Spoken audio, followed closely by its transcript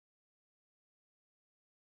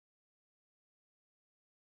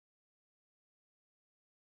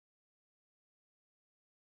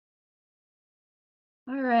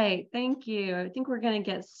All right, thank you. I think we're going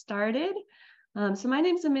to get started. So my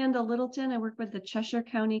name is Amanda Littleton. I work with the Cheshire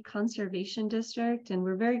County Conservation District, and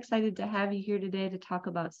we're very excited to have you here today to talk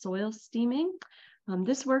about soil steaming.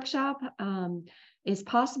 This workshop is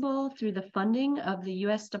possible through the funding of the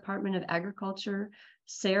U.S. Department of Agriculture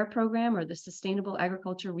SARE program, or the Sustainable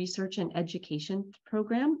Agriculture Research and Education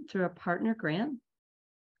Program, through a partner grant.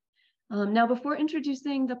 Now, before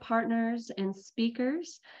introducing the partners and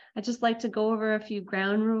speakers, I'd just like to go over a few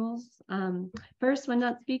ground rules. First, when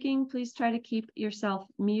not speaking, please try to keep yourself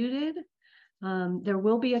muted. There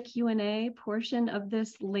will be a Q&A portion of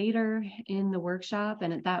this later in the workshop,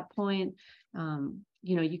 and at that point,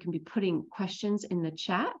 you can be putting questions in the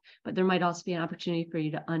chat, but there might also be an opportunity for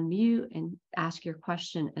you to unmute and ask your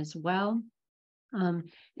question as well.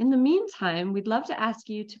 In the meantime, we'd love to ask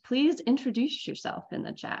you to please introduce yourself in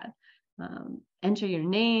the chat. Enter your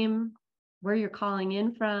name, where you're calling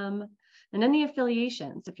in from, and any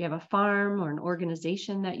affiliations. If you have a farm or an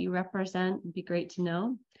organization that you represent, it'd be great to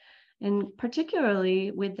know. And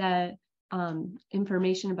particularly with that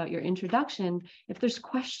information about your introduction, if there's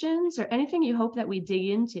questions or anything you hope that we dig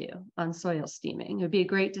into on soil steaming, it would be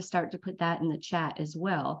great to start to put that in the chat as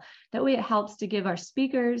well. That way it helps to give our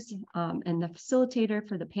speakers and the facilitator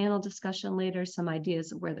for the panel discussion later some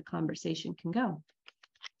ideas of where the conversation can go.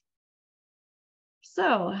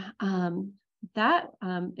 So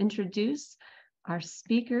introduce our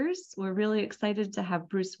speakers. We're really excited to have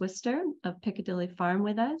Bruce Wooster of Picadilly Farm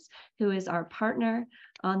with us, who is our partner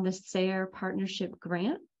on the SARE partnership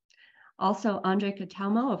grant. Also,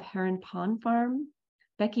 Cantelmo of Heron Pond Farm,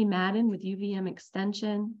 Becky Madden with UVM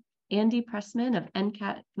Extension, Andy Pressman of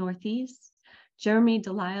NCAT Northeast, Jeremy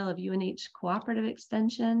Delisle of UNH Cooperative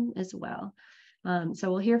Extension as well.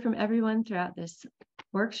 So we'll hear from everyone throughout this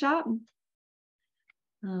workshop.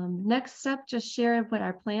 Next up, just share what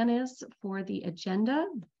our plan is for the agenda.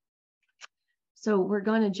 So we're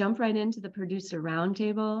going to jump right into the producer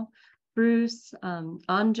roundtable. Bruce,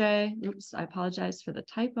 Andre, oops, I apologize for the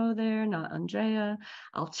typo there, not Andrea.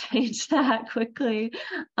 I'll change that quickly.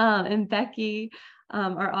 And Becky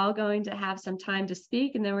are all going to have some time to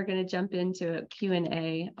speak, and then we're going to jump into a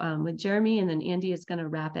Q&A with Jeremy, and then Andy is going to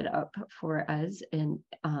wrap it up for us and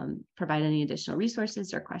provide any additional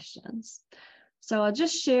resources or questions. So I'll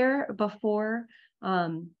just share before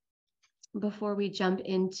we jump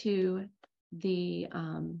into the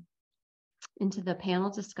panel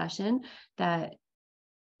discussion that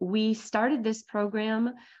we started this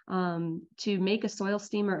program to make a soil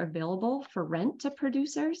steamer available for rent to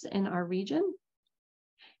producers in our region.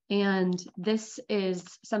 And this is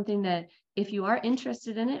something that if you are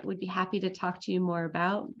interested in it, we'd be happy to talk to you more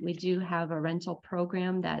about. We do have a rental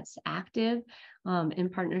program that's active in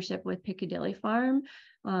partnership with Picadilly Farm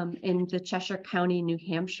in the Cheshire County, New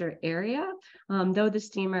Hampshire area, though the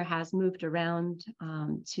steamer has moved around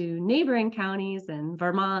to neighboring counties in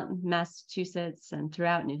Vermont, Massachusetts, and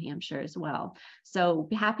throughout New Hampshire as well. So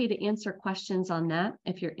be happy to answer questions on that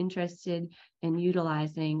if you're interested in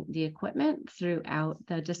utilizing the equipment throughout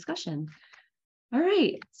the discussion. All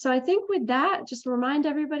right, so I think with that, just remind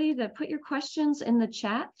everybody to put your questions in the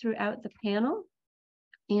chat throughout the panel.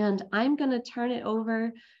 And I'm going to turn it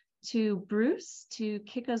over to Bruce to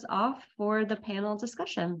kick us off for the panel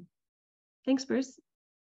discussion. Thanks, Bruce.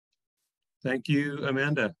 Thank you,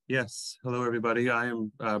 Amanda. Yes, hello, everybody. I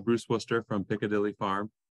am Bruce Wooster from Picadilly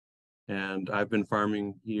Farm, and I've been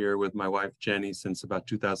farming here with my wife, Jenny, since about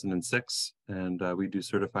 2006. And we do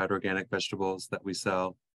certified organic vegetables that we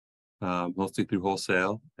sell mostly through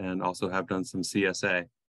wholesale, and also have done some CSA.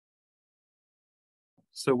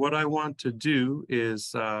 So what I want to do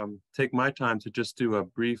is take my time to just do a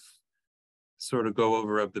brief sort of go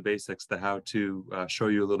over of the basics, the how to show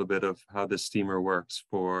you a little bit of how this steamer works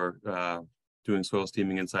for doing soil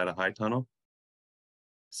steaming inside a high tunnel.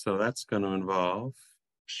 So that's going to involve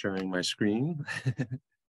sharing my screen.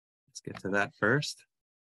 Let's get to that first.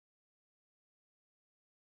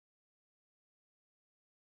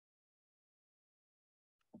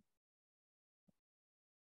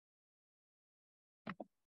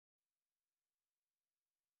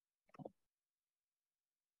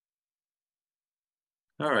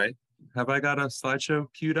 All right, have I got a slideshow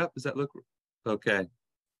queued up? Does that look okay?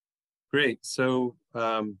 Great. So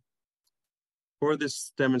for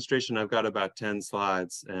this demonstration, I've got about 10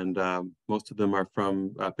 slides, and most of them are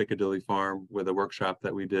from Picadilly Farm with a workshop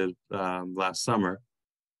that we did last summer.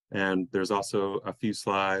 And there's also a few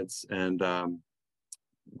slides and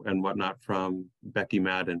whatnot from Becky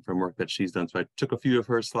Madden from work that she's done. So I took a few of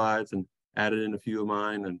her slides and added in a few of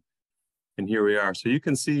mine, and here we are. So you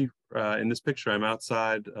can see in this picture, I'm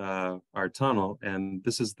outside our tunnel, and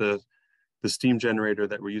this is the the steam generator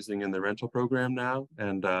that we're using in the rental program now,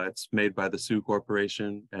 and it's made by the Sioux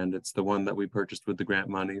Corporation, and it's the one that we purchased with the grant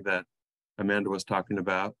money that Amanda was talking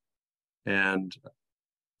about. And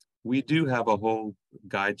we do have a whole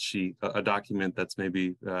guide sheet, a document that's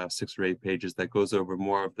maybe 6 or 8 pages that goes over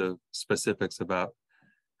more of the specifics about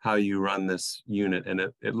how you run this unit. And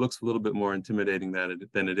it looks a little bit more intimidating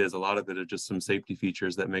than it is. A lot of it are just some safety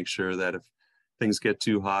features that make sure that if things get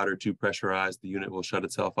too hot or too pressurized, the unit will shut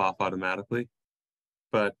itself off automatically.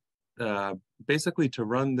 But basically, to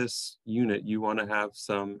run this unit, you want to have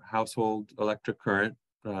some household electric current,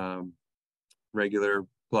 regular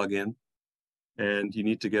plug-in, and you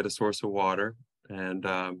need to get a source of water. And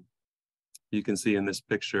you can see in this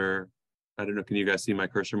picture, I don't know, can you guys see my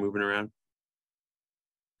cursor moving around?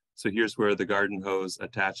 So here's where the garden hose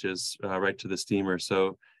attaches right to the steamer.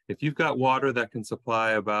 So if you've got water that can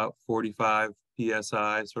supply about 45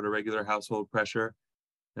 PSI, sort of regular household pressure,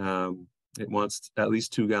 it wants at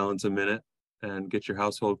least 2 gallons a minute, and get your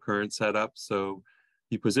household current set up. So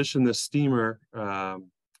you position the steamer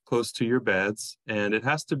close to your beds, and it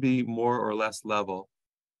has to be more or less level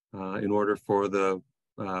in order for the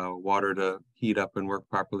water to heat up and work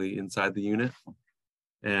properly inside the unit.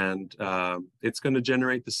 And it's going to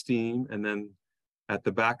generate the steam, and then at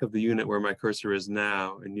the back of the unit where my cursor is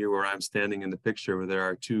now, and near where I'm standing in the picture, where there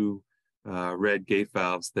are 2 red gate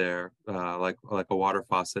valves there, like a water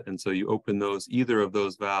faucet. And so you open those, either of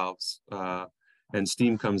those valves, and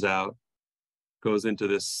steam comes out, goes into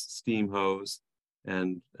this steam hose,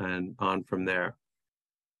 and on from there.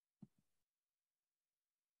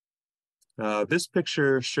 This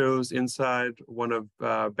picture shows inside one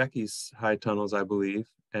of Becky's high tunnels, I believe,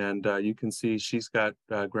 and you can see she's got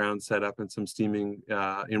ground set up and some steaming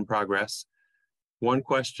in progress. One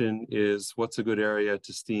question is, what's a good area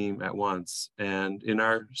to steam at once? And in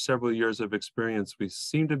our several years of experience, we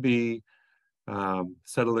seem to be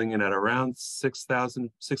settling in at around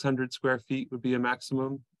 6,600 square feet would be a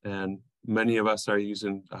maximum, and many of us are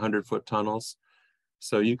using 100-foot tunnels.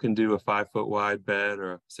 So you can do a 5-foot wide bed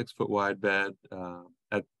or a 6-foot wide bed.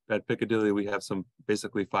 At Picadilly, we have some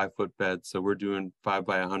basically 5-foot beds. So we're doing 5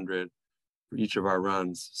 by 100 for each of our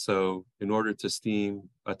runs. So in order to steam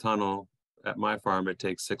a tunnel at my farm, it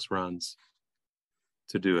takes 6 runs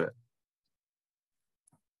to do it.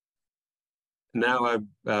 Now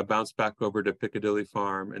I've bounced back over to Picadilly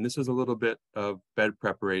Farm, and this is a little bit of bed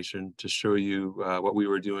preparation to show you what we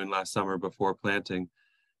were doing last summer before planting.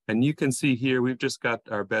 And you can see here, we've just got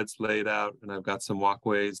our beds laid out, and I've got some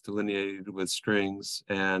walkways delineated with strings.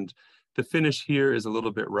 And the finish here is a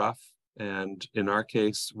little bit rough. And in our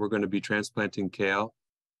case, we're going to be transplanting kale.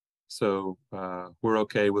 So we're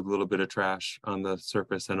okay with a little bit of trash on the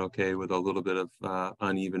surface and okay with a little bit of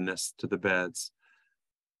unevenness to the beds.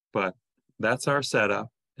 But that's our setup.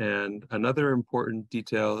 And another important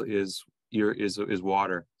detail is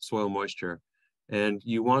water, soil moisture. And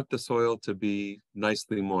you want the soil to be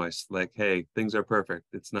nicely moist, like, hey, things are perfect.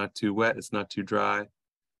 It's not too wet, it's not too dry.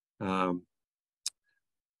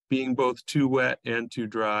 Being both too wet and too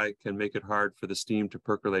dry can make it hard for the steam to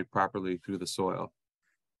percolate properly through the soil.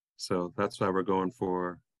 So that's why we're going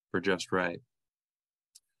for just right.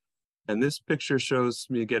 And this picture shows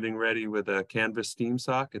me getting ready with a canvas steam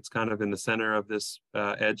sock. It's kind of in the center of this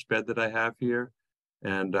edge bed that I have here.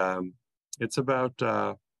 And it's about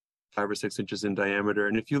 5 or 6 inches in diameter.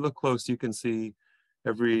 And if you look close, you can see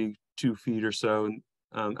every 2 feet or so.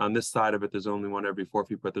 On this side of it, there's only one every 4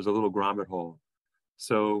 feet, but there's a little grommet hole.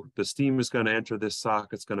 So the steam is going to enter this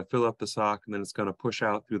sock. It's going to fill up the sock, and then it's going to push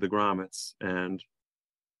out through the grommets and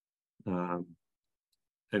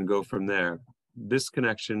go from there. This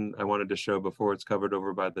connection I wanted to show before it's covered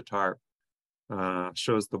over by the tarp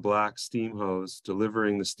shows the black steam hose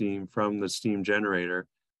delivering the steam from the steam generator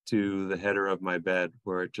to the header of my bed,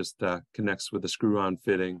 where it just connects with the screw-on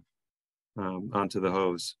fitting onto the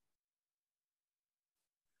hose.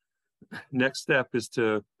 Next step is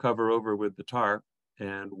to cover over with the tarp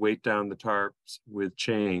and weight down the tarps with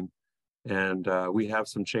chain. And we have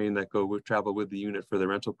some chain that travel with the unit for the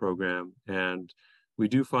rental program. And we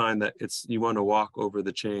do find that you want to walk over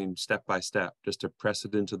the chain step by step, just to press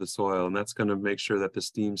it into the soil. And that's going to make sure that the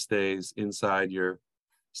steam stays inside your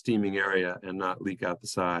steaming area and not leak out the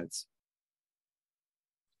sides.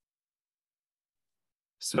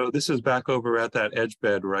 So this is back over at that edge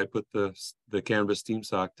bed where I put the canvas steam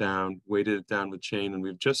sock down, weighted it down with chain, and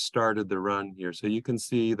we've just started the run here. So you can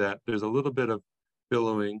see that there's a little bit of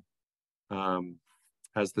billowing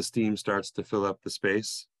as the steam starts to fill up the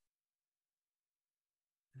space.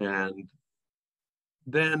 And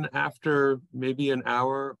then after maybe an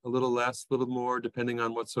hour, a little less, a little more, depending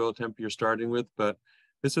on what soil temp you're starting with, but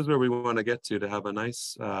This is where we want to get to have a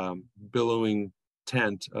nice billowing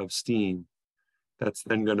tent of steam that's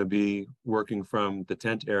then going to be working from the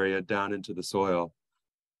tent area down into the soil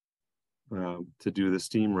to do the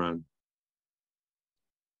steam run.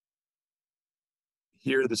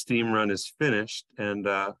 Here the steam run is finished, and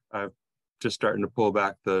I'm just starting to pull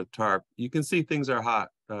back the tarp. You can see things are hot.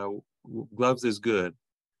 Gloves is good.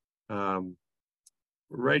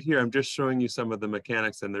 Right here, I'm just showing you some of the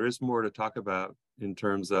mechanics, and there is more to talk about in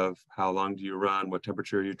terms of how long do you run, what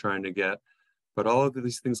temperature you're trying to get. But all of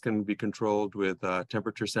these things can be controlled with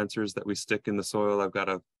temperature sensors that we stick in the soil. I've got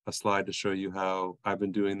a slide to show you how I've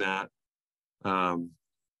been doing that.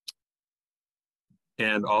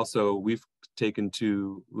 And also, we've taken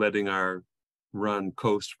to letting our run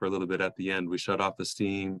coast for a little bit at the end. We shut off the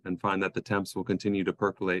steam and find that the temps will continue to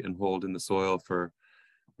percolate and hold in the soil for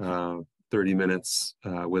 30 minutes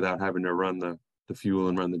without having to run the fuel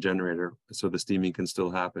and run the generator, so the steaming can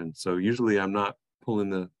still happen. So usually I'm not pulling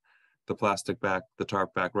the plastic back, the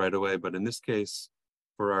tarp back right away, but in this case,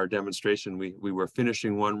 for our demonstration, we were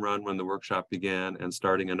finishing one run when the workshop began and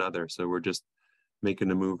starting another. So we're just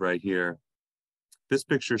making a move right here. This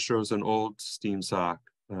picture shows an old steam sock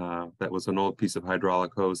that was an old piece of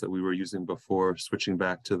hydraulic hose that we were using before switching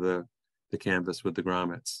back to the canvas with the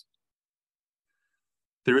grommets.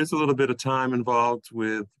 There is a little bit of time involved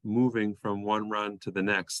with moving from one run to the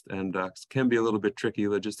next, and can be a little bit tricky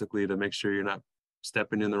logistically to make sure you're not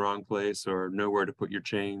stepping in the wrong place or know where to put your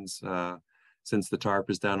chains since the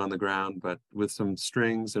tarp is down on the ground. But with some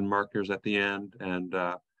strings and markers at the end, and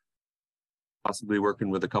possibly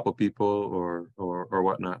working with a couple people or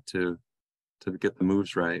whatnot to get the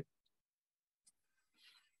moves right.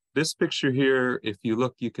 This picture here, if you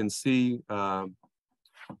look, you can see.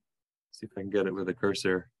 See if I can get it with a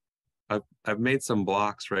cursor. I've made some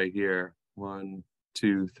blocks right here. 1,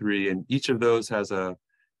 2, 3, and each of those has a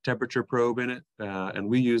temperature probe in it. And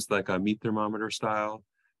we used like a meat thermometer style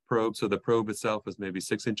probe. So the probe itself is maybe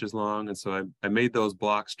 6 inches long. And so I made those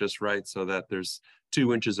blocks just right so that there's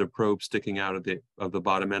 2 inches of probe sticking out of the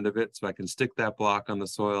bottom end of it. So I can stick that block on the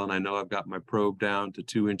soil, and I know I've got my probe down to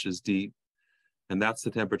 2 inches deep. And that's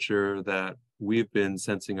the temperature that we've been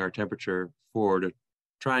sensing our temperature for, to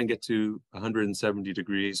try and get to 170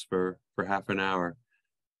 degrees for half an hour.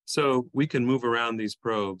 So we can move around these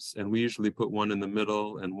probes, and we usually put one in the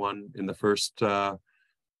middle and one in the first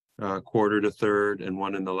quarter to third and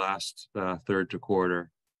one in the last third to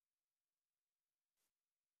quarter.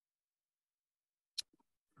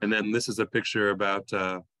 And then this is a picture about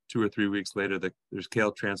 2 or 3 weeks later. There's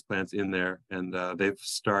kale transplants in there, and they've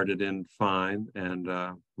started in fine, and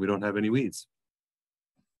we don't have any weeds.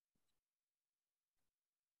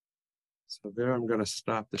 So there, I'm going to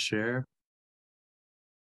stop the share.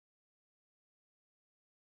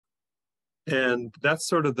 And that's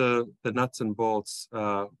sort of the nuts and bolts.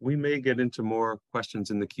 We may get into more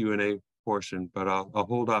questions in the Q&A portion, but I'll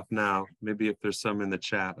hold off now. Maybe if there's some in the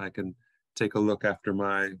chat, I can take a look after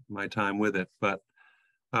my time with it. But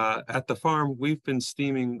at the farm, we've been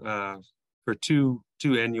steaming for two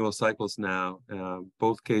annual cycles now,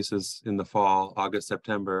 both cases in the fall, August,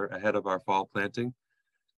 September, ahead of our fall planting.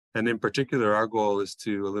 And in particular, our goal is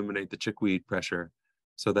to eliminate the chickweed pressure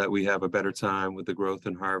so that we have a better time with the growth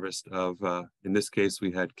and harvest of, in this case,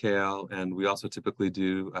 we had kale, and we also typically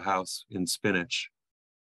do a house in spinach.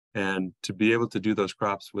 And to be able to do those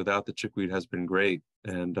crops without the chickweed has been great.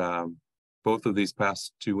 And both of these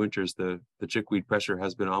past 2 winters, the chickweed pressure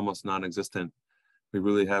has been almost non-existent. We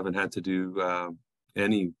really haven't had to do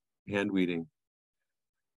any hand weeding,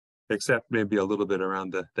 except maybe a little bit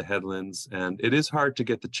around the headlands. And it is hard to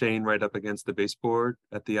get the chain right up against the baseboard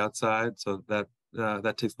at the outside. So that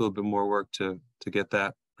takes a little bit more work to get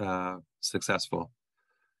that successful.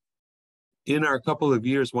 In our couple of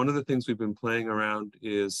years, one of the things we've been playing around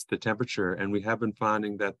is the temperature, and we have been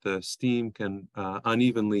finding that the steam can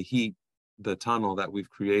unevenly heat the tunnel that we've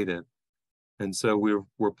created. And so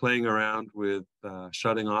we're playing around with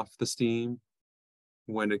shutting off the steam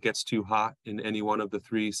when it gets too hot in any one of the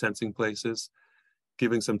 3 sensing places,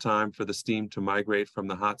 giving some time for the steam to migrate from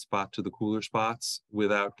the hot spot to the cooler spots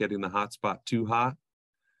without getting the hot spot too hot.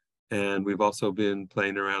 And we've also been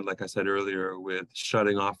playing around, like I said earlier, with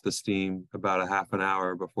shutting off the steam about a half an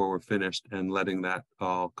hour before we're finished and letting that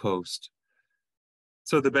all coast.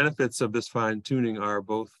 So the benefits of this fine tuning are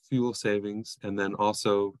both fuel savings and then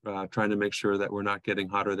also trying to make sure that we're not getting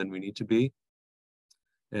hotter than we need to be.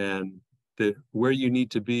 And where you need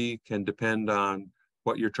to be can depend on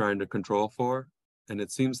what you're trying to control for. And it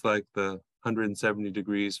seems like the 170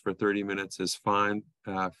 degrees for 30 minutes is fine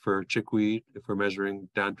for chickweed if we're measuring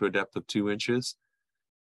down to a depth of 2 inches.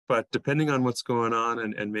 But depending on what's going on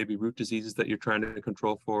and maybe root diseases that you're trying to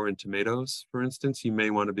control for in tomatoes, for instance, you may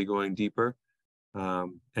want to be going deeper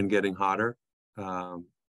and getting hotter.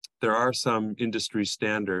 There are some industry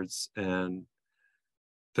standards, and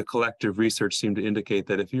the collective research seemed to indicate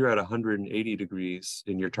that if you're at 180 degrees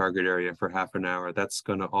in your target area for half an hour, that's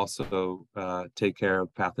going to also take care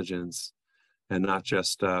of pathogens and not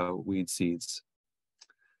just weed seeds.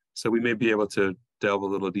 So we may be able to delve a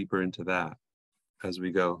little deeper into that as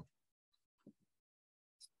we go.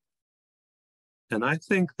 And I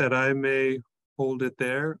think that I may hold it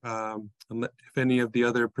there. If any of the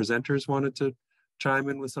other presenters wanted to chime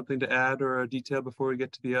in with something to add or a detail before we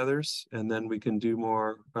get to the others, and then we can do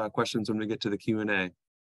more questions when we get to the Q&A.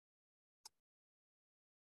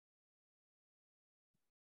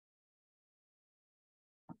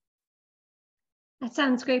 That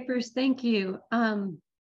sounds great, Bruce. Thank you.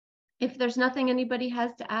 If there's nothing anybody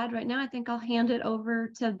has to add right now, I think I'll hand it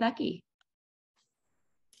over to Becky.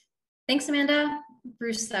 Thanks, Amanda.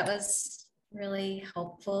 Bruce, that was really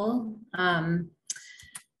helpful.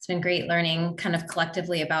 It's been great learning kind of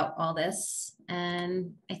collectively about all this.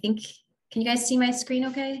 And I think, can you guys see my screen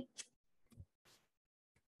okay?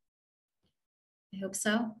 I hope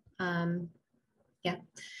so. Yeah.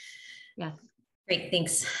 Yes. Great,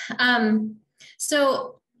 thanks.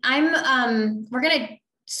 So we're gonna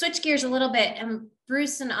switch gears a little bit.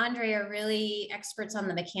 Bruce and Andre are really experts on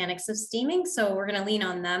the mechanics of steaming. So we're gonna lean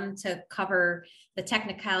on them to cover the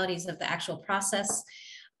technicalities of the actual process.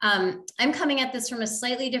 I'm coming at this from a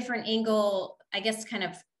slightly different angle, I guess kind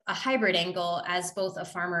of a hybrid angle as both a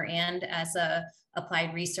farmer and as a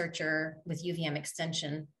applied researcher with UVM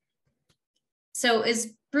extension. So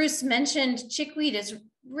as Bruce mentioned, chickweed is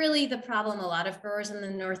really the problem a lot of growers in the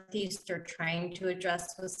Northeast are trying to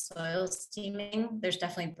address with soil steaming. There's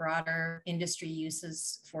definitely broader industry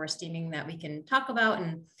uses for steaming that we can talk about,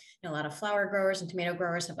 and a lot of flower growers and tomato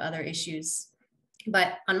growers have other issues.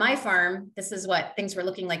 But on my farm, this is what things were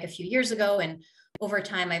looking like a few years ago. And over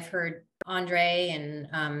time, I've heard Andre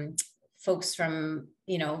and folks from,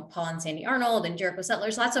 Paul and Sandy Arnold and Jericho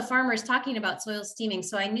Settlers, lots of farmers talking about soil steaming.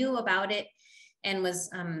 So I knew about it and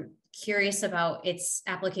was curious about its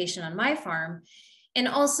application on my farm. And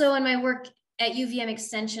also in my work at UVM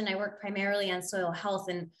Extension, I work primarily on soil health.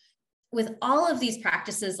 And with all of these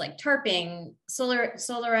practices like tarping,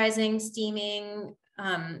 solarizing, steaming,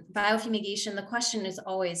 biofumigation, the question is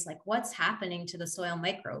always like, what's happening to the soil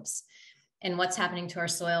microbes and what's happening to our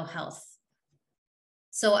soil health?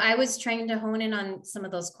 So I was trying to hone in on some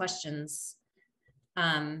of those questions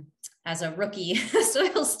as a rookie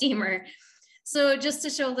soil steamer. So just to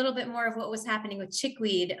show a little bit more of what was happening with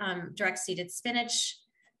chickweed, direct seeded spinach,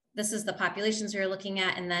 this is the populations we were looking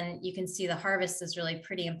at. And then you can see the harvest is really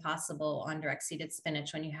pretty impossible on direct seeded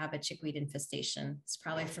spinach when you have a chickweed infestation. It's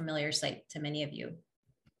probably a familiar sight to many of you.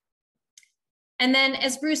 And then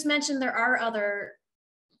as Bruce mentioned, there are other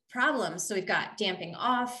problems. So we've got damping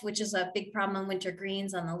off, which is a big problem on winter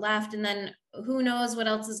greens on the left. And then who knows what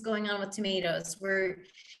else is going on with tomatoes.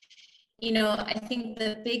 I think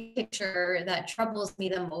the big picture that troubles me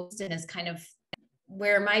the most and is kind of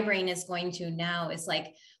where my brain is going to now is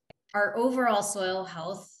like our overall soil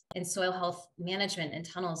health and soil health management in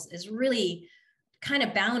tunnels is really kind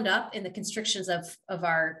of bound up in the constrictions of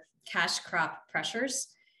our cash crop pressures.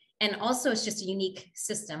 And also it's just a unique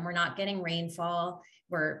system. We're not getting rainfall.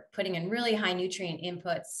 We're putting in really high nutrient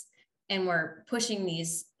inputs and we're pushing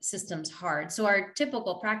these systems hard. So our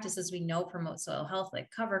typical practices we know promote soil health,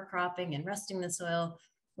 like cover cropping and resting the soil.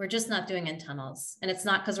 We're just not doing in tunnels. And it's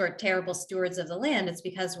not because we're terrible stewards of the land, it's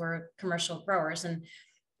because we're commercial growers. And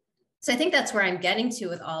so I think that's where I'm getting to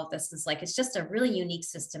with all of this is like, it's just a really unique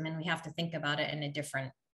system and we have to think about it in a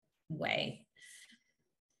different way.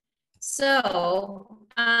 So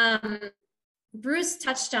Bruce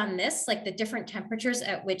touched on this, like the different temperatures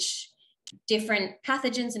at which different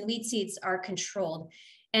pathogens and weed seeds are controlled.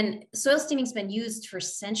 And soil steaming's been used for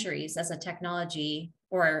centuries as a technology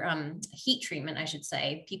or heat treatment, I should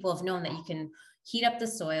say. People have known that you can heat up the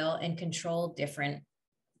soil and control different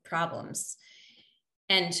problems.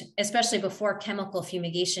 And especially before chemical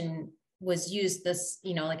fumigation was used,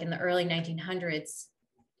 like in the early 1900s,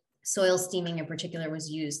 soil steaming in particular was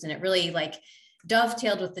used. And it really like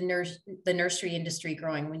dovetailed with the nursery industry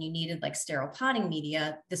growing when you needed like sterile potting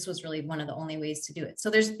media. This was really one of the only ways to do it. So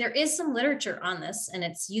there is some literature on this and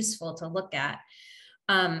it's useful to look at.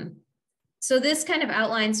 So this kind of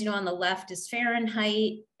outlines, on the left is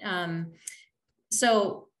Fahrenheit.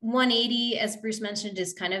 So 180, as Bruce mentioned,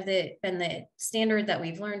 is kind of been the standard that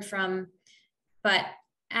we've learned from. But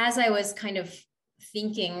as I was kind of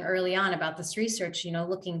thinking early on about this research, you know,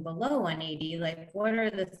 looking below 180, like what are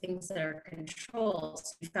the things that are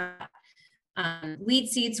controls? You've got weed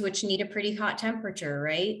seeds, which need a pretty hot temperature,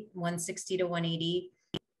 right? 160 to 180.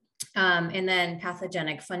 And then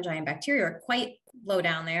pathogenic fungi and bacteria are quite low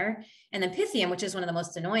down there. And then Pythium, which is one of the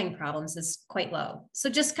most annoying problems, is quite low. So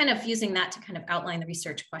just kind of using that to kind of outline the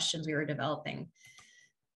research questions we were developing.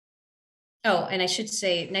 Oh, and I should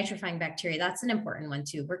say nitrifying bacteria, that's an important one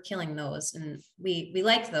too. We're killing those and we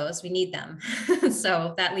like those, we need them.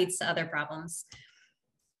 So that leads to other problems.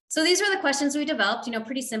 So these were the questions we developed, you know,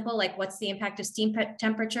 pretty simple, like what's the impact of steam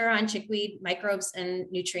temperature on chickweed microbes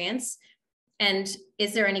and nutrients? And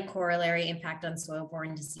is there any corollary impact on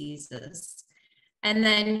soil-borne diseases? And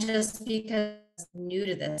then just because I'm new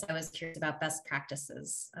to this, I was curious about best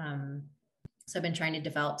practices. So I've been trying to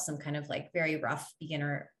develop some kind of like very rough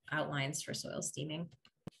beginner outlines for soil steaming.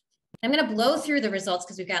 I'm going to blow through the results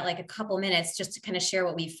because we've got like a couple minutes just to kind of share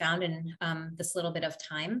what we found in this little bit of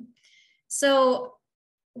time. So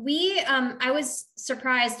I was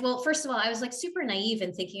surprised. Well, first of all, I was like super naive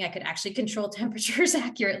in thinking I could actually control temperatures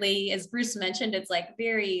accurately. As Bruce mentioned, it's like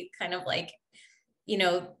very kind of like, you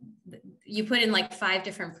know, you put in like 5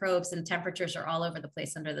 different probes and temperatures are all over the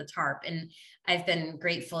place under the tarp. And I've been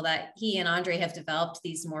grateful that he and Andre have developed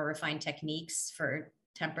these more refined techniques for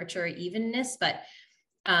temperature evenness. But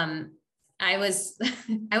I was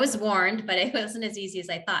warned, but it wasn't as easy as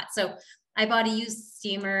I thought. So I bought a used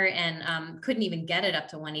steamer and couldn't even get it up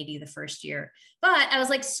to 180 the first year. But I was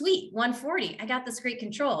like, sweet, 140. I got this great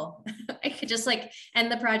control. I could just like end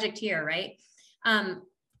the project here, right?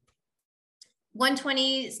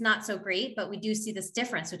 120 is not so great, but we do see this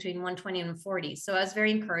difference between 120 and 140. So I was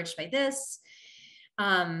very encouraged by this.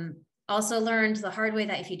 Also learned the hard way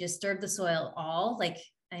that if you disturb the soil all, like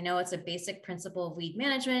I know it's a basic principle of weed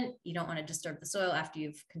management, you don't want to disturb the soil after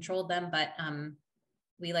you've controlled them, but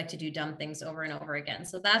we like to do dumb things over and over again.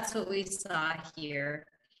 So that's what we saw here.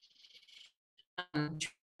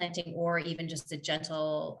 Planting or even just a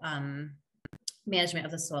gentle management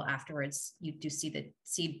of the soil afterwards, you do see that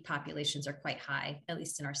seed populations are quite high, at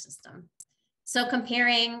least in our system. So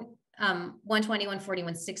comparing 120, 140,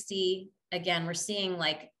 160, again, we're seeing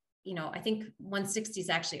like, you know, I think 160 is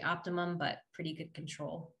actually optimum, but pretty good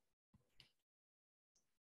control.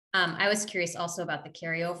 I was curious also about the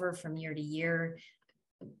carryover from year to year.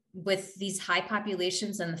 With these high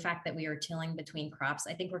populations and the fact that we are tilling between crops,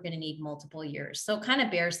 I think we're going to need multiple years. So it kind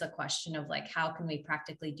of bears the question of like, how can we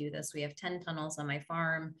practically do this? We have 10 tunnels on my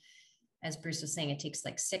farm. As Bruce was saying, it takes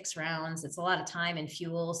like 6 rounds. It's a lot of time and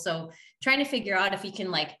fuel. So trying to figure out if you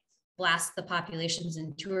can like blast the populations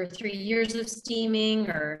in 2 or 3 years of steaming,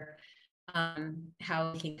 or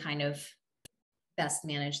how we can kind of best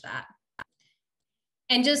manage that.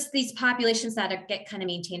 And just these populations that get kind of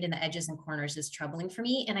maintained in the edges and corners is troubling for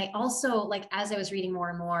me. And I also, like, as I was reading more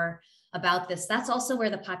and more about this, that's also where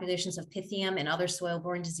the populations of Pythium and other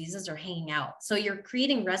soil-borne diseases are hanging out. So you're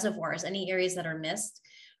creating reservoirs. Any areas that are missed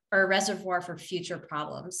are a reservoir for future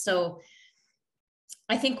problems. So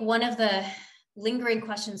I think one of the lingering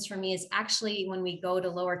questions for me is actually, when we go to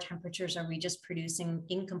lower temperatures, are we just producing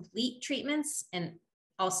incomplete treatments? And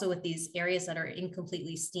also with these areas that are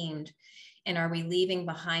incompletely steamed, and are we leaving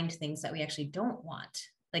behind things that we actually don't want?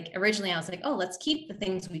 Like originally I was like, oh, let's keep the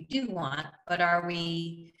things we do want, but are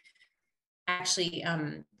we actually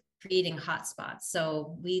creating hotspots?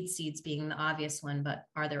 So weed seeds being the obvious one, but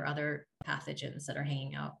are there other pathogens that are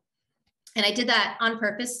hanging out? And I did that on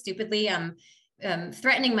purpose, stupidly,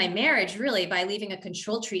 threatening my marriage really by leaving a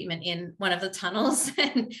control treatment in one of the tunnels.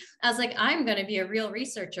 And I was like, I'm going to be a real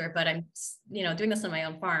researcher, but I'm, you know, doing this on my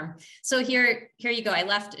own farm. So here you go. I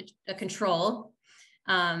left a control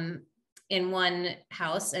in one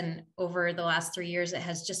house, and over the last 3 years, it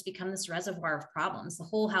has just become this reservoir of problems. The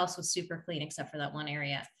whole house was super clean except for that one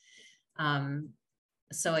area.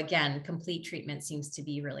 So again, complete treatment seems to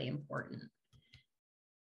be really important.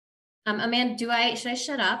 Amanda, should I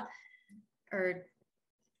shut up? Or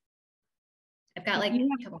I've got like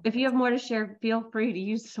if you have more to share, feel free to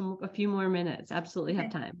use a few more minutes. Absolutely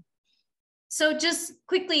have time. So just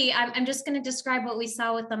quickly, I'm just going to describe what we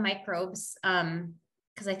saw with the microbes,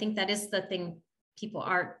 because I think that is the thing people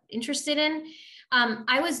are interested in.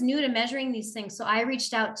 I was new to measuring these things, so I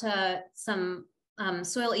reached out to some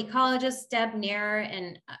soil ecologists, Deb Nair,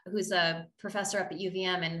 and who's a professor up at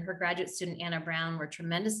UVM, and her graduate student Anna Brown were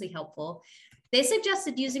tremendously helpful. They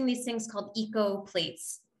suggested using these things called eco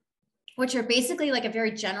plates, which are basically like a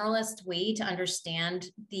very generalist way to understand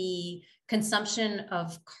the consumption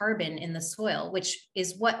of carbon in the soil, which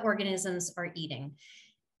is what organisms are eating.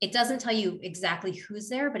 It doesn't tell you exactly who's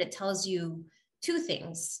there, but it tells you 2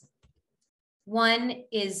 things. One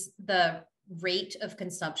is the rate of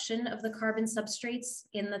consumption of the carbon substrates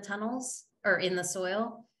in the tunnels or in the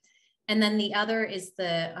soil. And then the other is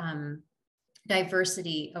the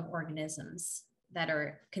diversity of organisms that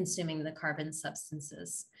are consuming the carbon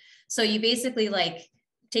substances. So you basically like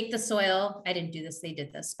take the soil, I didn't do this, they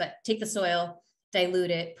did this, but take the soil,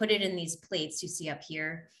 dilute it, put it in these plates you see up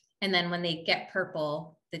here. And then when they get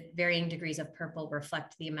purple, the varying degrees of purple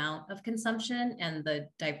reflect the amount of consumption and the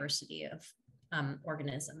diversity of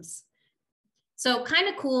organisms. So kind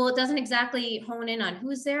of cool. It doesn't exactly hone in on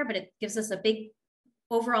who's there, but it gives us a big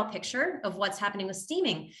overall picture of what's happening with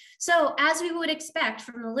steaming. So as we would expect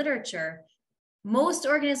from the literature, most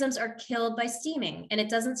organisms are killed by steaming, and it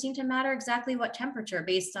doesn't seem to matter exactly what temperature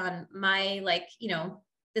based on my, like, you know,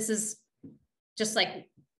 this is just like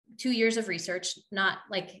 2 years of research, not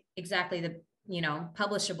like exactly the, you know,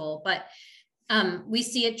 publishable, but we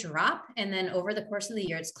see it drop, and then over the course of the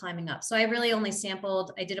year, it's climbing up. So I really only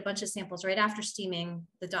sampled, I did a bunch of samples right after steaming.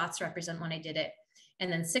 The dots represent when I did it, and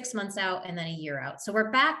then 6 months out, and then a year out. So we're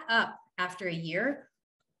back up after a year,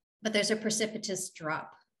 but there's a precipitous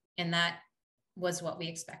drop, and that was what we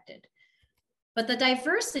expected. But the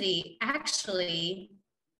diversity actually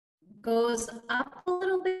goes up a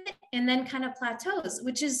little bit and then kind of plateaus,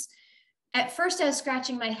 which is, at first I was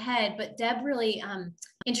scratching my head, but Deb really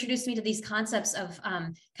introduced me to these concepts of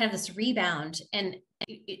kind of this rebound. And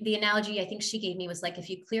the analogy I think she gave me was like, if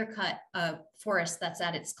you clear cut a forest that's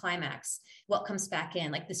at its climax, what comes back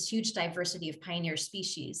in? Like this huge diversity of pioneer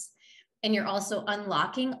species. And you're also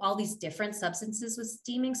unlocking all these different substances with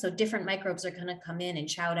steaming. So different microbes are going to come in and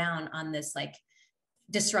chow down on this like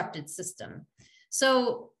disrupted system.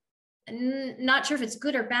 So not sure if it's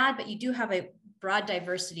good or bad, but you do have a broad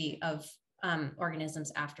diversity of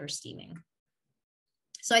organisms after steaming.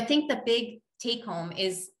 So I think the big take home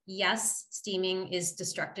is, yes, steaming is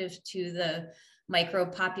destructive to the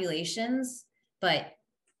microbe populations, but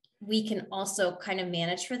we can also kind of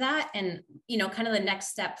manage for that. And, you know, kind of the next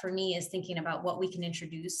step for me is thinking about what we can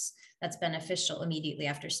introduce that's beneficial immediately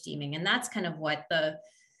after steaming. And that's kind of what the,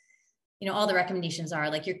 you know, all the recommendations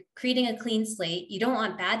are. Like, you're creating a clean slate. You don't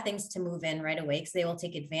want bad things to move in right away because they will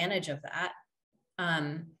take advantage of that.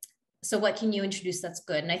 So what can you introduce that's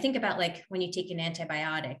good? And I think about like when you take an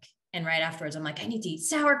antibiotic and right afterwards, I'm like, I need to eat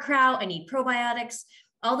sauerkraut, I need probiotics,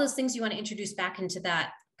 all those things you want to introduce back into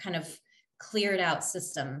that kind of cleared out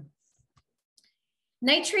system.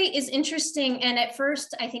 Nitrate is interesting. And at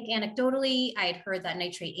first, I think anecdotally, I had heard that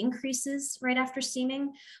nitrate increases right after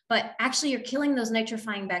steaming, but actually you're killing those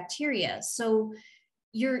nitrifying bacteria. So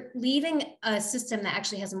you're leaving a system that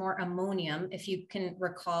actually has more ammonium. If you can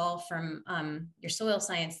recall from your soil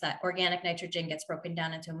science, that organic nitrogen gets broken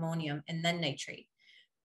down into ammonium and then nitrate.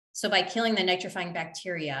 So by killing the nitrifying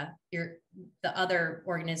bacteria, the other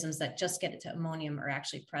organisms that just get it to ammonium are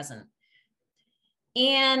actually present.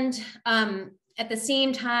 And at the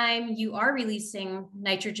same time, you are releasing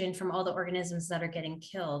nitrogen from all the organisms that are getting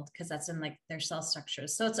killed because that's in like their cell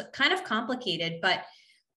structures. So it's kind of complicated, but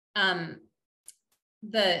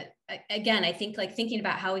again, I think like thinking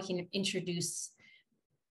about how we can introduce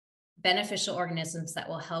beneficial organisms that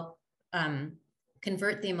will help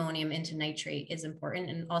convert the ammonium into nitrate is important,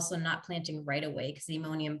 and also not planting right away because the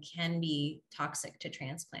ammonium can be toxic to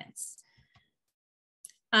transplants.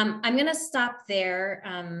 I'm going to stop there.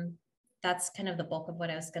 That's kind of the bulk of what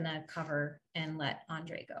I was going to cover and let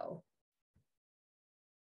Andre go.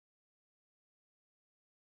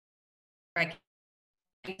 I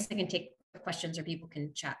guess I can take questions or people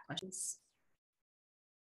can chat questions.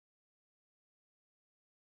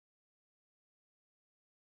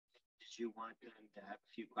 Did you want them to have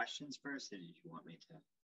a few questions first, or did you want me to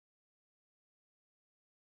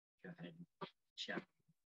go ahead and chat?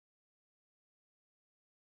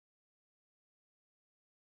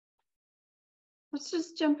 Let's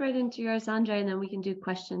just jump right into yours, Andre, and then we can do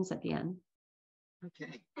questions at the end.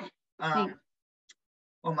 Okay.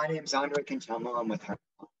 Well, my name is Andre Cantelmo. I'm with Heron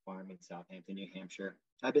Farm in Southampton, New Hampshire.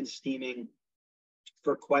 I've been steaming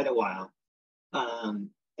for quite a while, and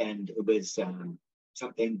it was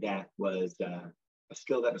something that was a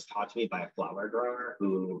skill that was taught to me by a flower grower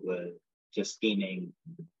who was just steaming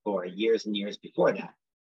for years and years before that.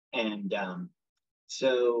 And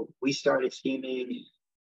so we started steaming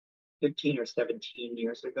 15 or 17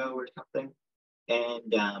 years ago or something.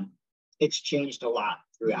 And it's changed a lot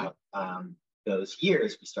throughout those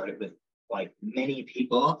years. We started with, like many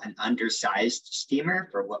people, an undersized steamer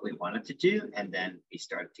for what we wanted to do. And then we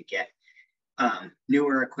started to get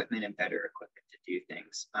newer equipment and better equipment to do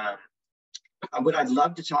things. what I'd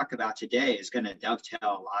love to talk about today is going to dovetail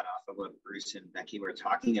a lot off of what Bruce and Becky were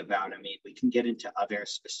talking about. I mean, we can get into other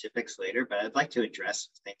specifics later, but I'd like to address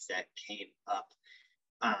things that came up.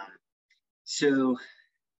 So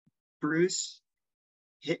Bruce,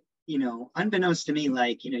 unbeknownst to me,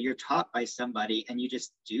 like, you're taught by somebody and you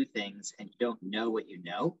just do things and you don't know what you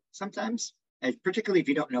know sometimes, particularly if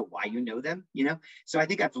you don't know why you know them, So I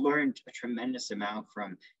think I've learned a tremendous amount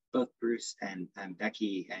from both Bruce and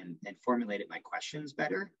Becky and formulated my questions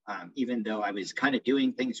better. Even though I was kind of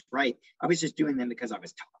doing things right, I was just doing them because I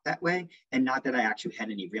was taught that way and not that I actually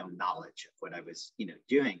had any real knowledge of what I was,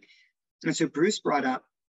 doing. And so Bruce brought up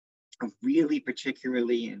a really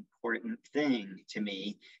particularly important thing to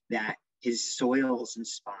me, that his soils and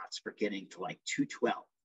spots were getting to like 212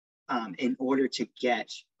 in order to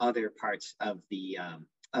get other parts of the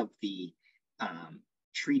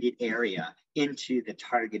treated area into the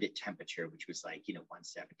targeted temperature, which was like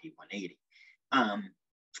 170, 180.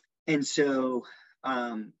 And so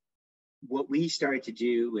what we started to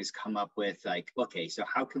do was come up with like, okay, so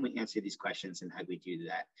how can we answer these questions and how do we do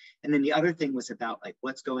that? And then the other thing was about like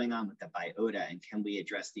what's going on with the biota and can we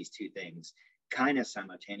address these two things kind of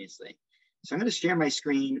simultaneously? So I'm going to share my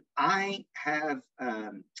screen. I have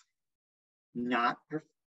not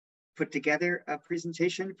put together a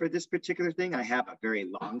presentation for this particular thing. I have a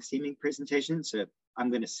very long seeming presentation, so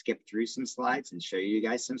I'm going to skip through some slides and show you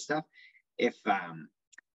guys some stuff. If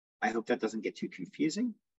I hope that doesn't get too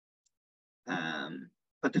confusing.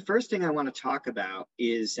 But the first thing I want to talk about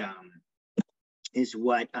is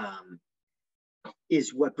what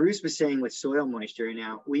Bruce was saying with soil moisture.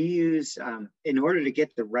 Now we use, in order to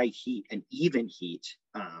get the right heat, an even heat,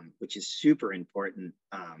 which is super important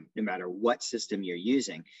no matter what system you're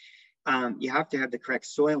using. You have to have the correct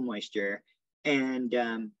soil moisture, and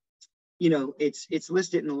it's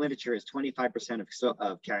listed in the literature as 25%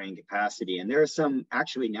 of carrying capacity. And there are some,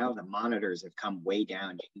 actually now the monitors have come way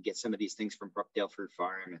down. You can get some of these things from Brookdale Fruit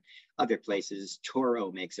Farm and other places.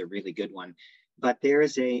 Toro makes a really good one, but there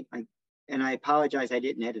is and I apologize, I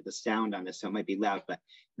didn't edit the sound on this, so it might be loud, but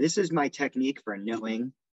this is my technique for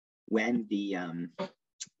knowing when the,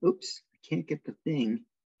 oops, I can't get the thing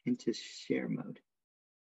into share mode.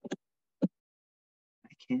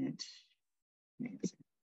 I can't,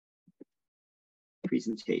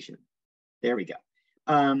 presentation. There we go.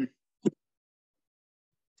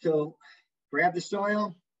 So grab the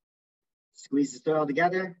soil, squeeze the soil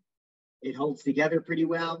together. It holds together pretty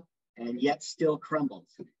well and yet still crumbles.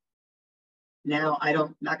 Now,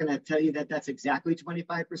 not going to tell you that that's exactly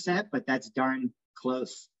 25%, but that's darn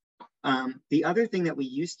close. The other thing that we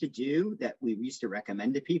used to do that we used to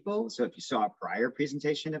recommend to people, so if you saw a prior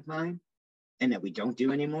presentation of mine and that we don't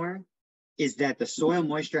do anymore, is that the soil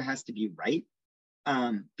moisture has to be right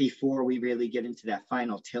before we really get into that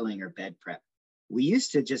final tilling or bed prep. We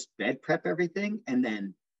used to just bed prep everything and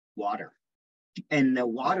then water. And the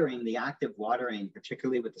watering, the active watering,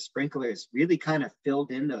 particularly with the sprinklers, really kind of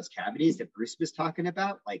filled in those cavities that Bruce was talking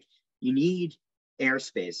about. Like you need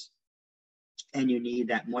airspace and you need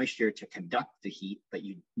that moisture to conduct the heat, but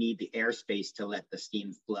you need the airspace to let the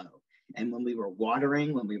steam flow. And when we were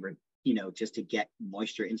watering, when we were, just to get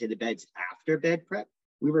moisture into the beds after bed prep,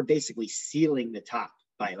 we were basically sealing the top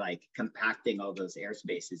by like compacting all those air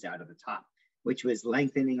spaces out of the top, which was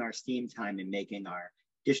lengthening our steam time and making our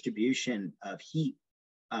distribution of heat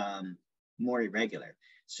more irregular.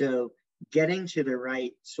 So getting to the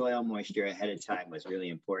right soil moisture ahead of time was really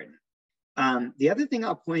important. The other thing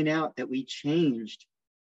I'll point out that we changed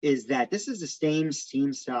is that this is the same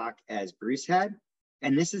steam stock as Bruce had,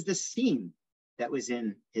 and this is the steam that was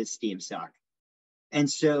in his steam stock. And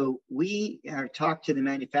so we have talked to the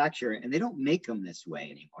manufacturer and they don't make them this way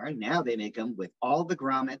anymore. Now they make them with all the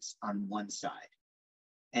grommets on one side.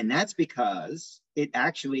 And that's because it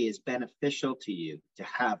actually is beneficial to you to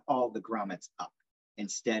have all the grommets up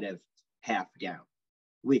instead of half down,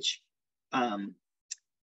 which, and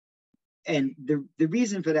the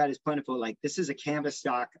reason for that is plentiful. Like this is a canvas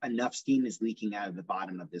stock, enough steam is leaking out of the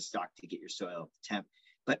bottom of this stock to get your soil temp.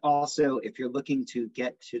 But also if you're looking to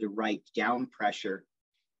get to the right down pressure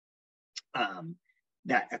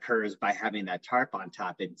that occurs by having that tarp on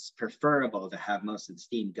top, it's preferable to have most of the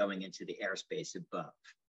steam going into the airspace above.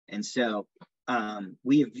 And so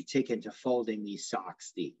we have taken to folding these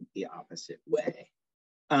socks the opposite way.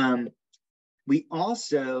 We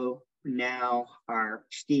also now are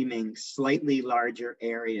steaming slightly larger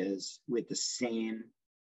areas with the same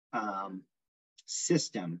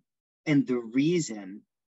system. And the reason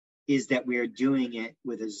is that we are doing it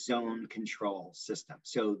with a zone control system.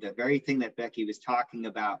 So the very thing that Becky was talking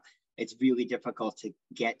about, it's really difficult to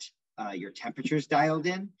get your temperatures dialed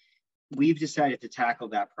in. we've decided to tackle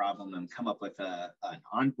that problem and come up with an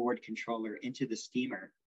onboard controller into the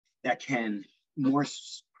steamer that can more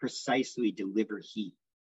precisely deliver heat,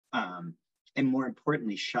 and more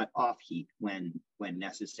importantly, shut off heat when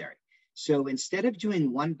necessary. So instead of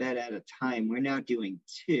doing one bed at a time, we're now doing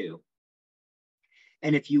two.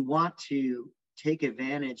 And if you want to take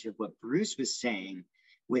advantage of what Bruce was saying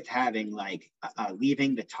with having like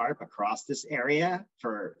leaving the tarp across this area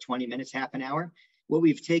for 20 minutes, half an hour, what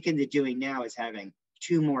we've taken to doing now is having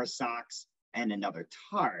 2 more socks and another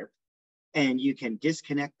tarp. And you can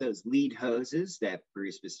disconnect those lead hoses that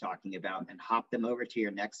Bruce was talking about and hop them over to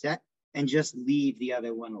your next set and just leave the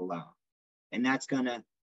other one alone. And that's gonna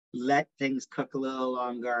let things cook a little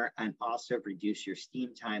longer and also reduce your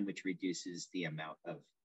steam time, which reduces the amount of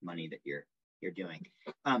money that you're doing.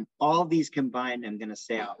 All of these combined, I'm gonna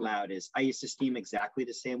say out loud, is I used to steam exactly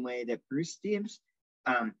the same way that Bruce steams.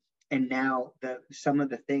 And now some of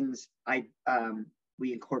the things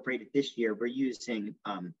we incorporated this year, we're using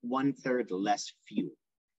 1/3 less fuel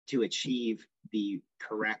to achieve the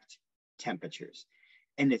correct temperatures.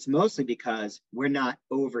 And it's mostly because we're not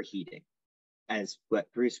overheating. As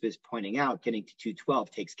what Bruce was pointing out, getting to 212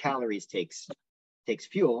 takes calories, takes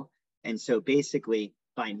fuel. And so basically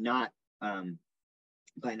by not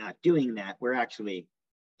doing that, we're actually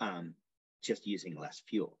just using less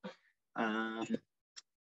fuel.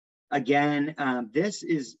 Again, this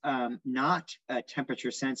is not a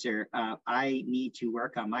temperature sensor. I need to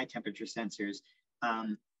work on my temperature sensors.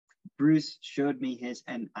 Bruce showed me his,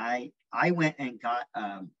 and I went and got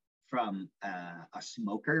from a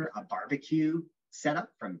smoker, a barbecue setup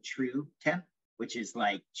from True Temp, which is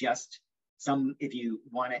like just if you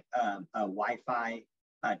want it, a Wi-Fi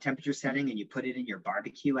temperature setting and you put it in your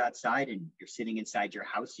barbecue outside and you're sitting inside your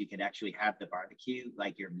house, you can actually have the barbecue,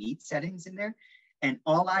 like your meat settings in there. And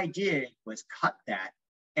all I did was cut that,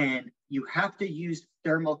 and you have to use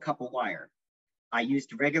thermocouple wire. I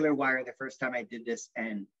used regular wire the first time I did this,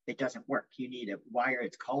 and it doesn't work. You need a wire,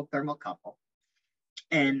 it's called thermocouple.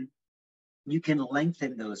 And you can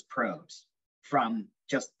lengthen those probes from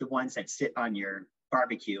just the ones that sit on your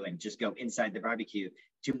barbecue and just go inside the barbecue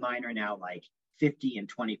to mine are now like 50 and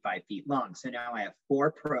 25 feet long. So now I have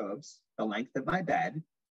 4 probes, the length of my bed,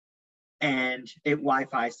 and it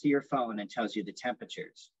Wi-Fi's to your phone and tells you the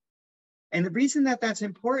temperatures. And the reason that that's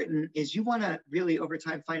important is you want to really over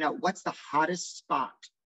time find out what's the hottest spot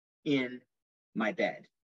in my bed.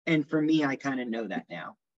 And for me, I kind of know that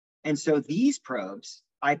now. And so these probes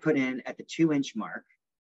I put in at the 2-inch mark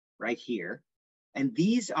right here. And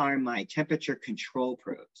these are my temperature control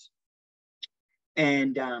probes.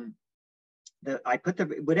 And I put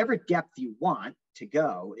whatever depth you want to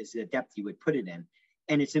go is the depth you would put it in.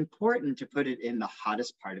 And it's important to put it in the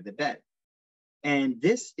hottest part of the bed. And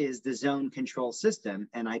this is the zone control system.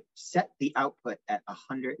 And I set the output at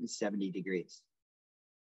 170 degrees.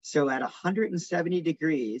 So at 170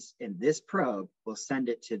 degrees in this probe, we'll send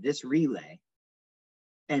it to this relay.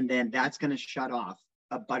 And then that's going to shut off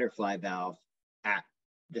a butterfly valve at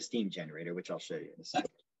the steam generator, which I'll show you in a second.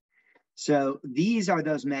 So these are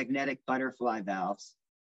those magnetic butterfly valves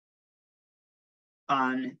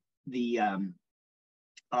on the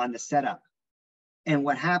setup. And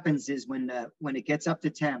what happens is when it gets up to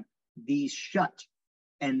temp, these shut,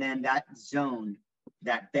 and then that zone,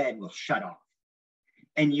 that bed will shut off.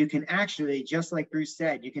 And you can actually, just like Bruce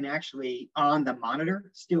said, you can actually on the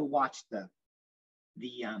monitor still watch the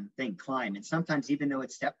thing climb. And sometimes even though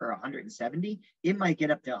it's set for 170, it might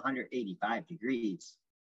get up to 185 degrees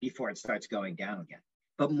before it starts going down again.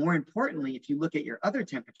 But more importantly, if you look at your other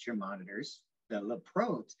temperature monitors, the little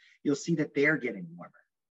probes, you'll see that they're getting warmer,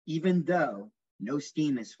 even though no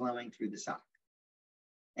steam is flowing through the sock.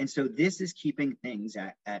 And so this is keeping things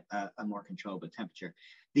at a more controllable temperature.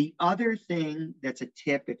 The other thing that's a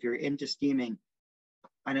tip if you're into steaming,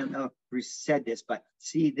 I don't know if Bruce said this, but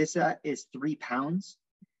see, this is 3 pounds.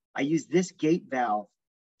 I use this gate valve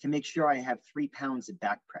to make sure I have 3 pounds of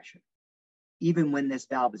back pressure, even when this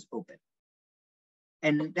valve is open.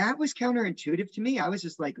 And that was counterintuitive to me. I was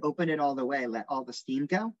just like, open it all the way, let all the steam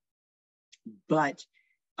go. But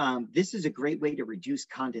this is a great way to reduce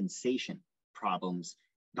condensation problems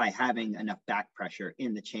by having enough back pressure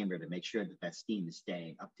in the chamber to make sure that that steam is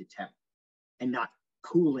staying up to temp and not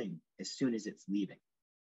cooling as soon as it's leaving.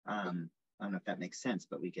 I don't know if that makes sense,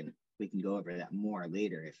 but we can go over that more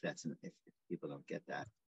later if people don't get that.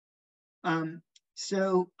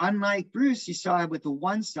 So unlike Bruce, you saw with the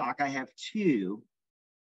 1 sock, I have 2,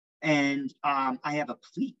 and I have a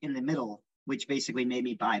pleat in the middle, which basically made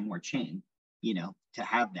me buy more chain, to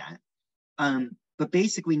have that. But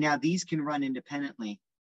basically now these can run independently.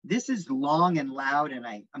 This is long and loud, and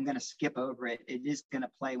I'm going to skip over it. It is going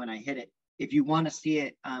to play when I hit it. If you want to see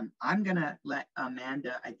it, I'm going to let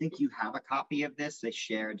Amanda, I think you have a copy of this. They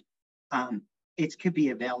shared. It could be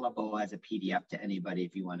available as a PDF to anybody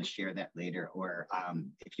if you want to share that later, or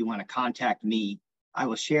if you want to contact me, I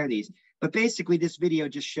will share these. But basically, this video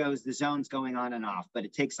just shows the zones going on and off, but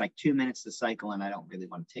it takes like 2 minutes to cycle, and I don't really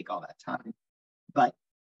want to take all that time. But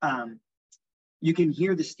you can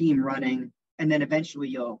hear the steam running, and then eventually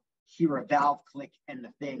you'll hear a valve click and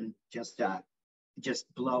the thing just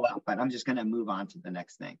blow up. But I'm just going to move on to the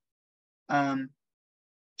next thing.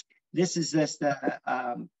 This is just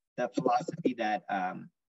the philosophy that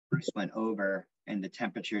Bruce went over and the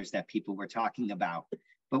temperatures that people were talking about.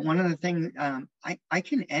 But one of the things, I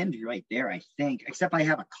can end right there, I think, except I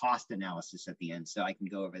have a cost analysis at the end, so I can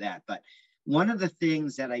go over that. But one of the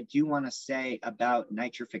things that I do want to say about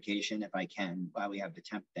nitrification, if I can, while we have the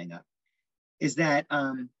temp thing up, is that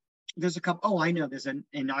there's a couple, I know there's an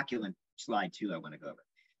inoculant slide too I want to go over.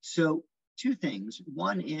 So 2 things.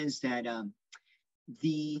 One is that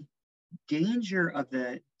the danger of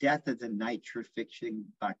the death of the nitrification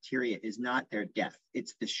bacteria is not their death.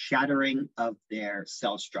 It's the shattering of their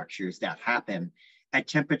cell structures that happen at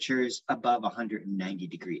temperatures above 190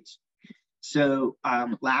 degrees. So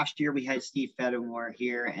last year we had Steve Fedimore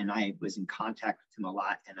here, and I was in contact with him a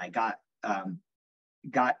lot, and I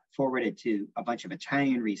got forwarded to a bunch of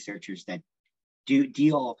Italian researchers that do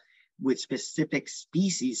deal with specific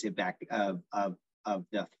species of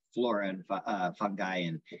the flora and fungi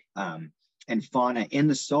and fauna in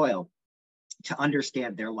the soil to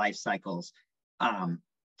understand their life cycles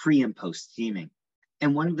pre and post steaming.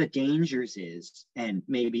 And one of the dangers is, and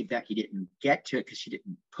maybe Becky didn't get to it because she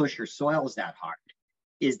didn't push her soils that hard,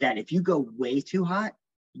 is that if you go way too hot,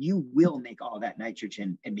 you will make all that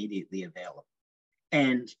nitrogen immediately available.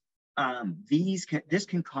 And this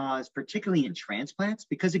can cause, particularly in transplants,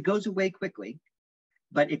 because it goes away quickly.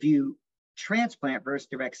 But if you transplant versus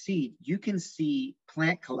direct seed, you can see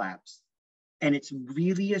plant collapse. And it's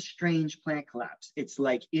really a strange plant collapse. It's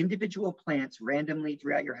like individual plants randomly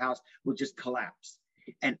throughout your house will just collapse.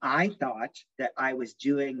 And I thought that I was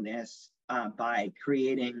doing this by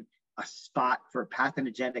creating a spot for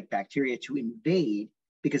pathogenic bacteria to invade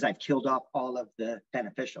because I've killed off all of the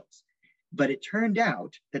beneficials. But it turned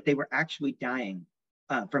out that they were actually dying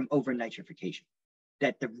from over-nitrification,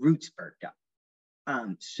 that the roots burnt up.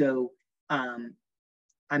 I'm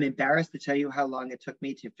embarrassed to tell you how long it took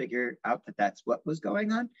me to figure out that that's what was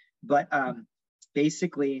going on. But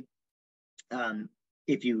basically,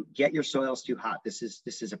 if you get your soils too hot, this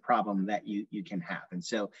is a problem that you can have. And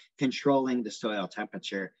so controlling the soil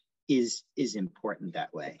temperature is important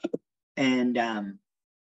that way. And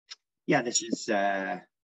yeah, this is,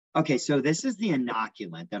 okay, so this is the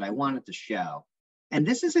inoculant that I wanted to show. And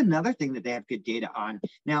this is another thing that they have good data on.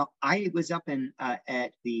 Now, I was up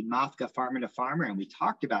at the MAFGA Farmer to Farmer, and we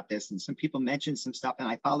talked about this, and some people mentioned some stuff, and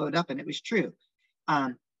I followed up, and it was true.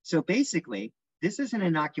 So basically, this is an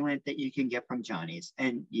inoculant that you can get from Johnny's,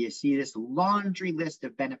 and you see this laundry list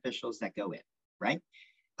of beneficials that go in, right?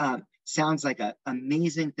 Sounds like an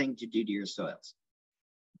amazing thing to do to your soils.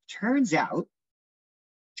 Turns out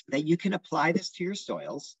that you can apply this to your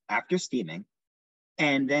soils after steaming,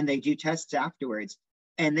 and then they do tests afterwards,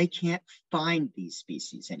 and they can't find these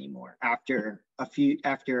species anymore after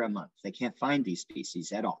a month. They can't find these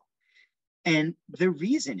species at all. And the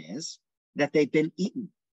reason is that they've been eaten.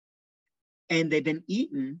 And they've been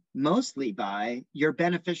eaten mostly by your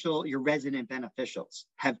resident beneficials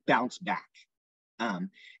have bounced back.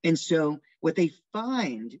 And so what they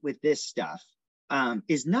find with this stuff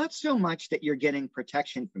is not so much that you're getting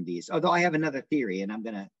protection from these, although I have another theory, and I'm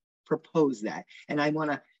going to propose that. And I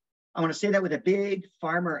want to say that with a big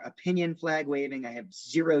farmer opinion flag waving. I have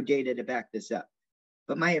zero data to back this up.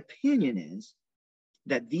 But my opinion is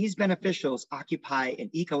that these beneficials occupy an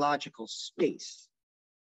ecological space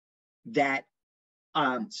that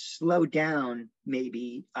slow down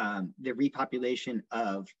maybe the repopulation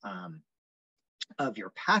of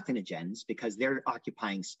your pathogens because they're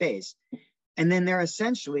occupying space. And then they're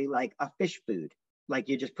essentially like a fish food, like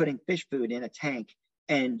you're just putting fish food in a tank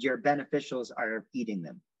and your beneficials are eating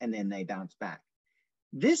them, and then they bounce back.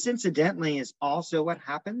 This, incidentally, is also what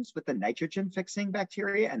happens with the nitrogen-fixing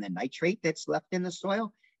bacteria and the nitrate that's left in the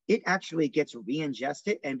soil. It actually gets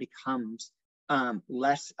re-ingested and becomes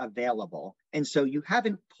less available. And so you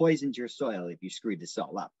haven't poisoned your soil if you screwed this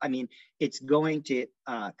all up. I mean, it's going to,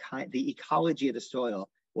 the ecology of the soil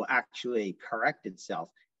will actually correct itself.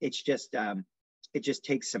 It's just, it just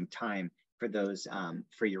takes some time for those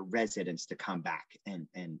for your residents to come back and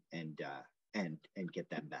get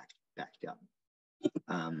them backed up.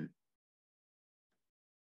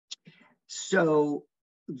 So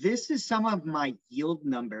this is some of my yield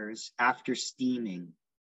numbers after steaming.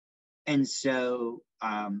 And so,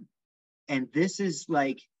 and this is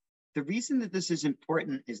like, the reason that this is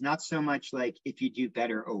important is not so much like if you do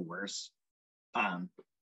better or worse.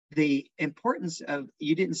 The importance of,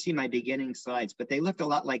 you didn't see my beginning slides, but they looked a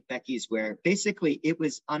lot like Becky's, where basically it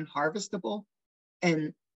was unharvestable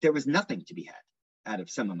and there was nothing to be had out of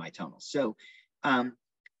some of my tonals. So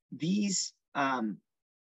these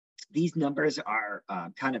numbers are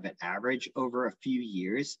kind of an average over a few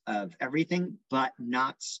years of everything, but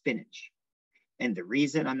not spinach. And the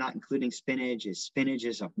reason I'm not including spinach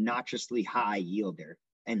is obnoxiously high yielder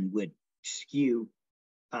and would skew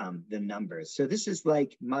the numbers. So this is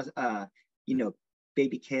like, you know,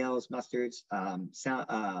 baby kales, mustards,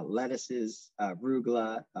 lettuces,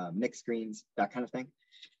 arugula, mixed greens, that kind of thing.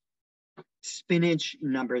 Spinach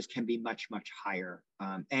numbers can be much, much higher.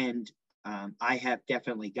 I have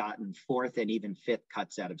definitely gotten 4th and even 5th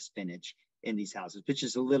cuts out of spinach in these houses, which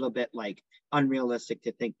is a little bit like unrealistic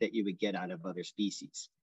to think that you would get out of other species.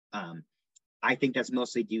 I think that's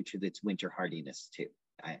mostly due to its winter hardiness too.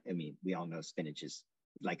 I mean, we all know spinach is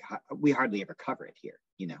like, we hardly ever cover it here,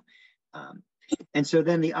 you know? And so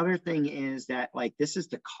then the other thing is that like, this is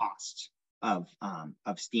the cost of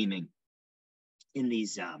steaming in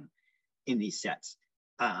these sets.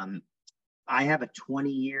 I have a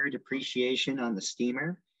 20-year depreciation on the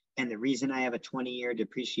steamer. And the reason I have a 20-year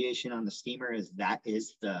depreciation on the steamer is that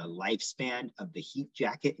is the lifespan of the heat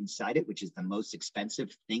jacket inside it, which is the most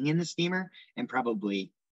expensive thing in the steamer and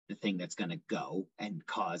probably the thing that's going to go and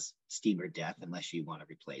cause steamer death unless you want to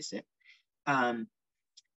replace it.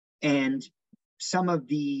 And some of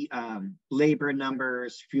the labor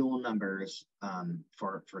numbers, fuel numbers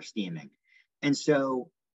for steaming. And so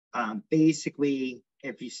basically,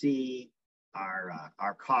 if you see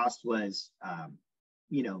our cost was,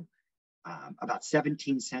 you know, about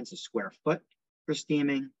 17 cents a square foot for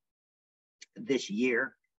steaming this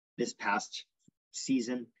year, this past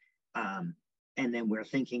season. And then we're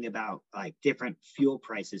thinking about like different fuel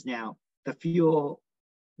prices. Now, the fuel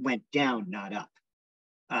went down, not up.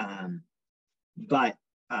 But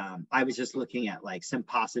I was just looking at like some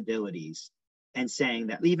possibilities and saying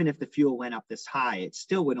that even if the fuel went up this high, it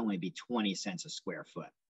still would only be 20 cents a square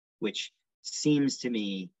foot, which seems to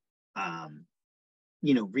me,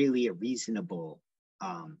 you know, really a reasonable,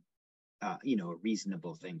 you know, a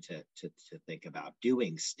reasonable thing to think about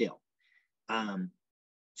doing still.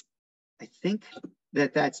 I think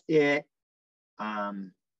that that's it.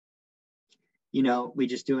 You know, we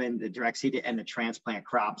just doing the direct seed and the transplant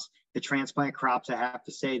crops. The transplant crops, I have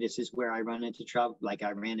to say, this is where I run into trouble. Like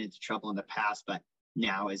I ran into trouble in the past, but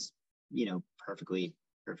now is, you know, perfectly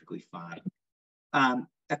fine.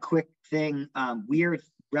 A quick thing, we're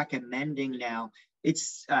recommending now,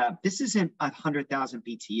 it's this isn't 100,000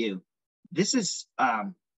 BTU. This is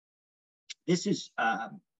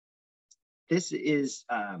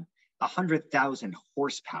 100,000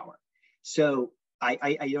 horsepower. So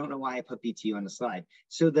I don't know why I put BTU on the slide.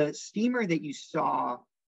 So the steamer that you saw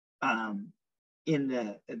in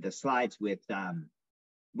the slides with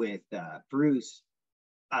Bruce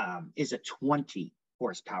is a 20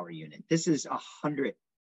 horsepower unit. This is 100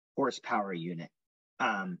 horsepower unit.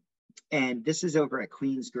 And this is over at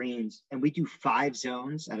Queens Greens, and we do 5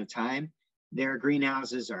 zones at a time. Their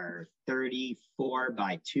greenhouses are 34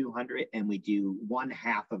 by 200, and we do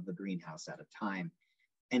 1/2 of the greenhouse at a time.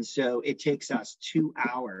 And so it takes us 2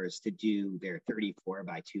 hours to do their 34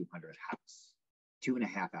 by 200 house,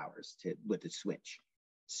 2.5 hours with the switch.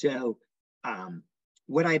 So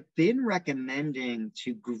what I've been recommending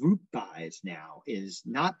to group buys now is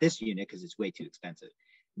not this unit because it's way too expensive,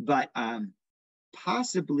 but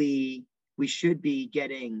possibly we should be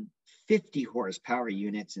getting 50 horsepower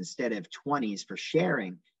units instead of 20s for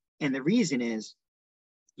sharing. And the reason is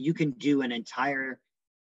you can do an entire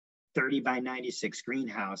 30 by 96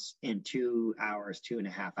 greenhouse in 2 hours,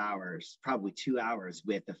 2.5 hours, probably 2 hours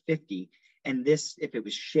with a 50. And this, if it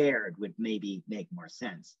was shared, would maybe make more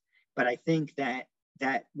sense. But I think that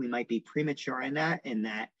we might be premature in that, and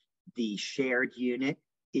that the shared unit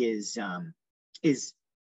is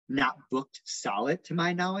not booked solid to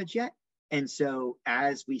my knowledge yet. And so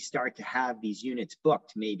as we start to have these units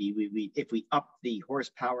booked, maybe we if we up the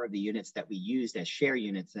horsepower of the units that we used as share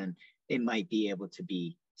units, then it might be able to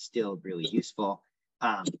be still really useful.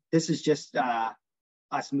 This is just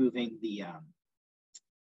us moving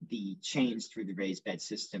the chains through the raised bed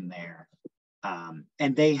system there.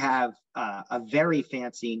 And they have a very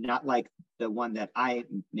fancy, not like the one that I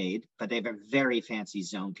made, but they have a very fancy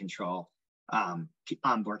zone control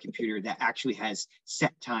onboard computer that actually has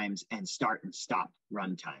set times and start and stop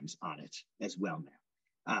run times on it as well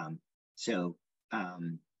now.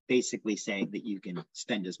 Basically saying that you can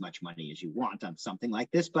spend as much money as you want on something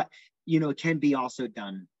like this, but it can be also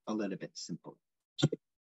done a little bit simpler.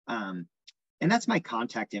 And that's my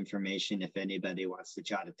contact information if anybody wants to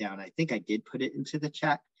jot it down. I think I did put it into the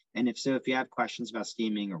chat. And if so, if you have questions about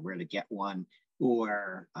steaming or where to get one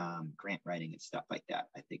or grant writing and stuff like that,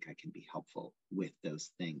 I think I can be helpful with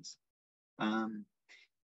those things. I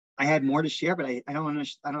had more to share, but I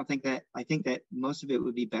think that most of it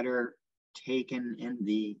would be better taken in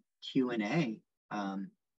the Q&A. I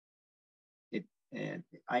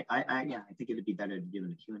think it would be better to do in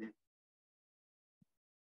the Q&A.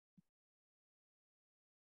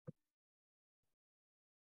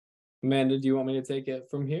 Amanda, do you want me to take it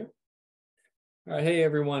from here? All right, hey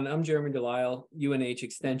everyone, I'm Jeremy Delisle, UNH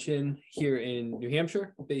Extension here in New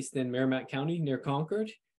Hampshire, based in Merrimack County near Concord.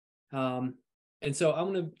 And so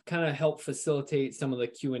I'm going to kind of help facilitate some of the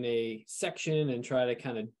Q&A section and try to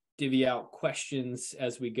kind of divvy out questions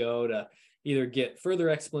as we go to either get further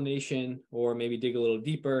explanation or maybe dig a little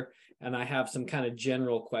deeper. And I have some kind of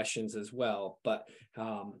general questions as well. But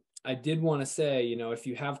I did want to say, if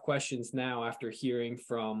you have questions now after hearing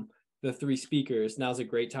from the three speakers, now's a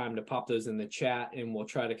great time to pop those in the chat and we'll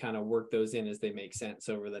try to kind of work those in as they make sense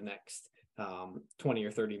over the next 20 or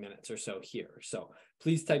 30 minutes or so here. So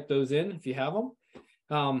please type those in if you have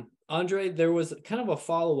them. Andre, there was kind of a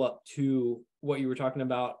follow-up to what you were talking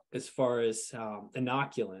about as far as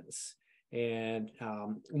inoculants. And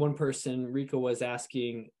one person, Rika, was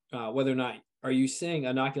asking whether or not, are you saying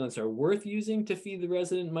inoculants are worth using to feed the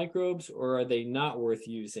resident microbes or are they not worth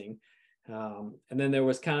using? And then there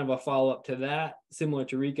was kind of a follow-up to that, similar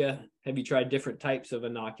to Rika. Have you tried different types of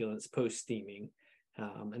inoculants post-steaming?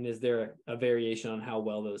 And is there a variation on how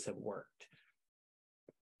well those have worked?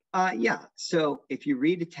 Yeah, so if you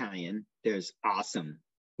read Italian, there's awesome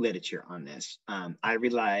literature on this. I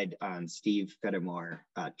relied on Steve Fettermore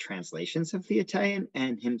translations of the Italian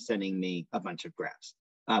and him sending me a bunch of graphs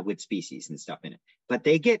with species and stuff in it. But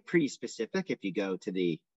they get pretty specific if you go to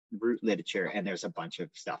the root literature and there's a bunch of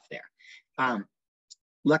stuff there.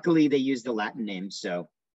 Luckily, they use the Latin names, so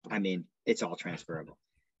I mean, it's all transferable.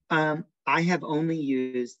 I have only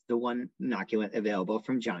used the one inoculant available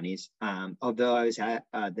from Johnny's, although I was at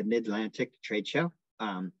the Mid-Atlantic trade show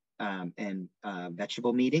and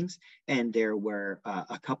vegetable meetings, and there were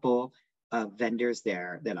a couple of vendors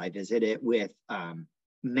there that I visited with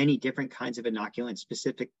many different kinds of inoculants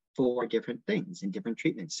specific for different things and different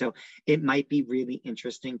treatments. So it might be really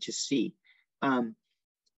interesting to see.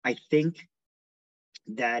 I think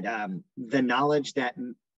that the knowledge that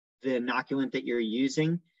the inoculant that you're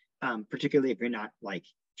using, particularly if you're not like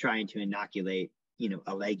trying to inoculate,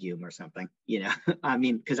 a legume or something, I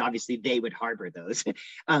mean, because obviously they would harbor those.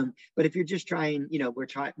 But if you're just trying,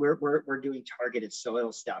 we're doing targeted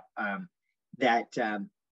soil stuff, that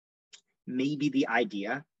maybe the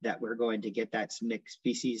idea that we're going to get that mixed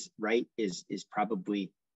species right is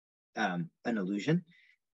probably an illusion.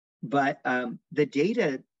 But the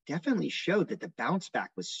data definitely showed that the bounce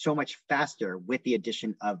back was so much faster with the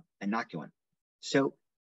addition of inoculant. So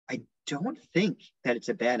I don't think that it's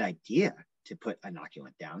a bad idea to put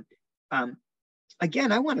inoculant down.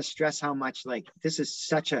 Again, I want to stress how much this is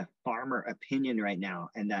such a farmer opinion right now,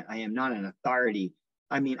 and that I am not an authority.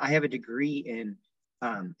 I mean, I have a degree in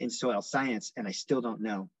soil science, and I still don't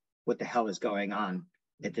know what the hell is going on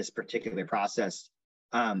at this particular process.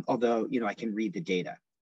 Although, I can read the data.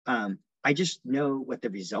 I just know what the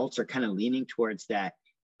results are kind of leaning towards that.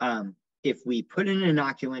 If we put an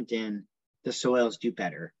inoculant in, the soils do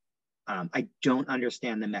better. I don't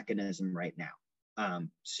understand the mechanism right now.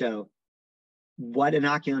 So what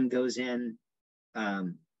inoculant goes in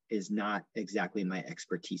is not exactly my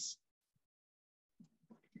expertise.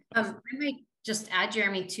 I might just add,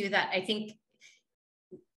 Jeremy, to that. I think,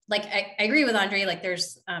 I agree with Andre,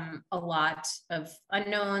 there's a lot of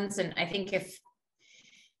unknowns. And I think if,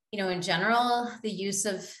 in general, the use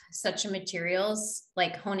of such materials,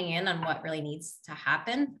 honing in on what really needs to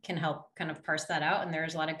happen can help kind of parse that out. And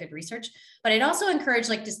there's a lot of good research, but I'd also encourage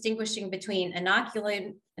distinguishing between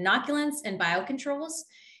inoculants and biocontrols.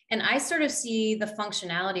 And I sort of see the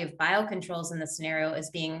functionality of biocontrols in this scenario as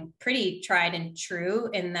being pretty tried and true,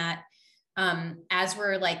 in that as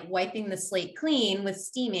we're wiping the slate clean with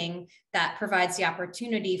steaming, that provides the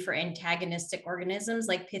opportunity for antagonistic organisms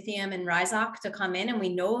like Pythium and Rhizoc to come in. And we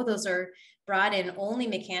know those are brought in only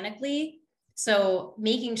mechanically. So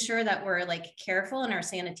making sure that we're like careful in our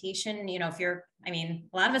sanitation, you know, if you're, I mean,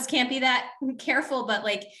 a lot of us can't be that careful, but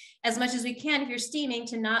like as much as we can, if you're steaming,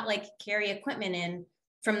 to not like carry equipment in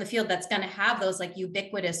from the field that's going to have those like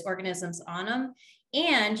ubiquitous organisms on them.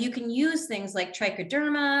 And you can use things like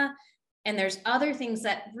trichoderma, and there's other things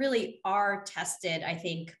that really are tested, I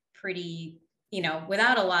think, pretty, you know,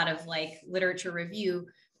 without a lot of like literature review,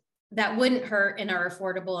 that wouldn't hurt and are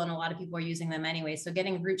affordable, and a lot of people are using them anyway. So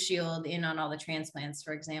getting Root Shield in on all the transplants,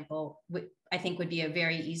 for example, I think would be a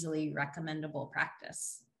very easily recommendable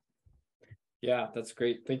practice. Yeah, that's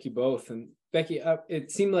great. Thank you both. And Becky,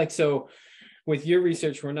 it seemed like, so with your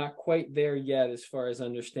research, we're not quite there yet as far as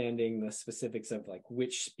understanding the specifics of like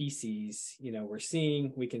which species, you know, we're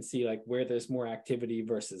seeing. We can see like where there's more activity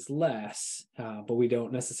versus less, but we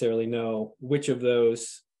don't necessarily know which of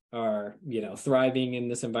those are, you know, thriving in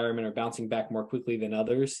this environment or bouncing back more quickly than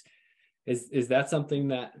others. Is that something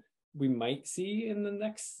that we might see in the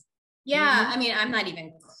next? Yeah, I mean, I'm not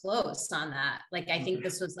even close on that. Like, I think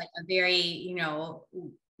this was like a very, you know,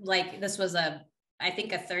 like this was I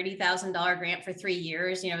think a $30,000 grant for 3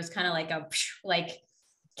 years. You know, it was kind of like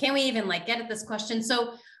can we even like get at this question?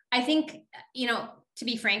 So I think, you know, to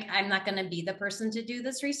be frank, I'm not going to be the person to do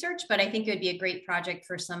this research, but I think it would be a great project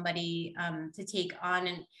for somebody to take on.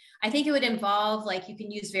 And I think it would involve, like, you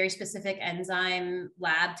can use very specific enzyme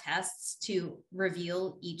lab tests to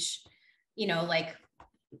reveal each, you know, like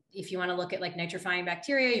if you want to look at like nitrifying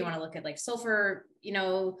bacteria, you want to look at like sulfur, you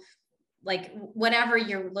know, like whatever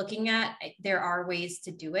you're looking at, there are ways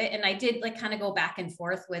to do it. And I did like kind of go back and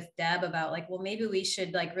forth with Deb about like, well, maybe we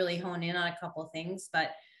should like really hone in on a couple of things,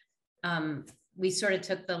 but we sort of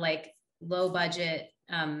took the like low budget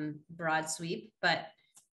broad sweep. But,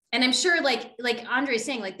 and I'm sure like Andre's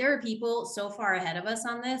saying, like there are people so far ahead of us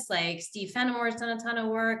on this, like Steve Fenimore's done a ton of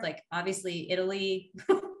work, like obviously Italy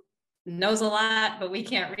knows a lot, but we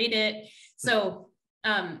can't read it. So,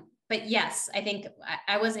 but yes, I think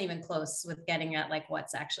I wasn't even close with getting at like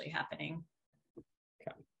what's actually happening.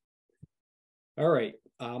 Okay. All right.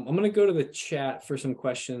 I'm going to go to the chat for some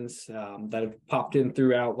questions that have popped in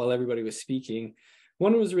throughout while everybody was speaking.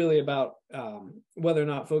 One was really about whether or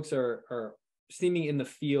not folks are steaming in the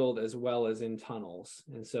field as well as in tunnels.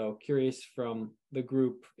 And so curious from the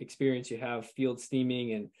group experience you have field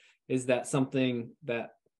steaming, and is that something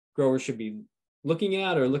that growers should be looking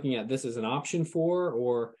at this as an option for,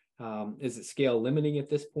 or is it scale limiting at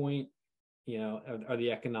this point? You know, are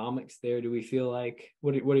the economics there? Do we feel like,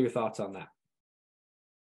 what are your thoughts on that?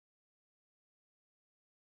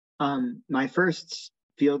 My first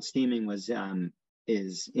field steaming was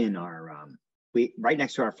is in our right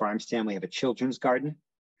next to our farm stand. We have a children's garden,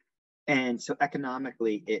 and so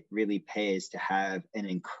economically, it really pays to have an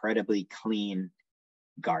incredibly clean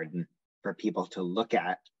garden for people to look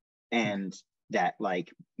at, and that,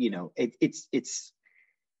 like, you know,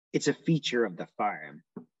 it's a feature of the farm.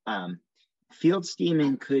 Field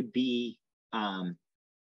steaming could be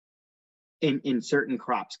in certain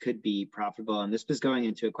crops could be profitable. And this was going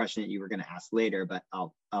into a question that you were going to ask later, but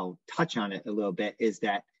I'll touch on it a little bit, is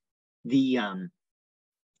that the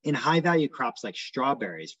in high value crops like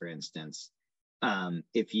strawberries, for instance,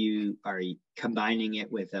 if you are combining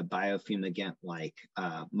it with a biofumigant like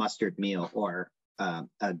mustard meal or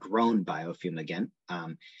a grown biofumigant,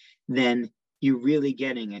 then you're really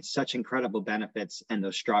getting such incredible benefits, and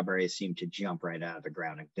those strawberries seem to jump right out of the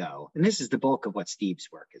ground and go. And this is the bulk of what Steve's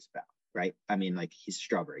work is about, right? I mean, like, he's a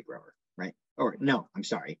strawberry grower, right? Or no, I'm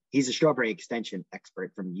sorry, he's a strawberry extension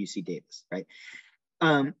expert from UC Davis, right?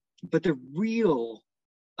 But the real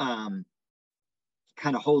kind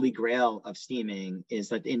of holy grail of steaming is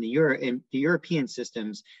that in the European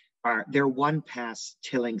systems they're one-pass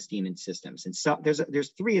tilling steaming systems, and so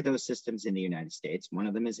there's 3 of those systems in the United States. One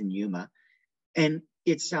of them is in Yuma, and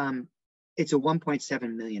it's a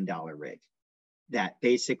 $1.7 million rig that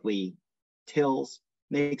basically tills,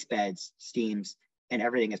 makes beds, steams, and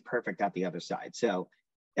everything is perfect out the other side. So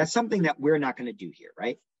that's something that we're not going to do here,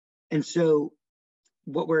 right? And so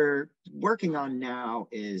what we're working on now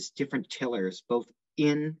is different tillers, both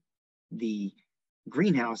in the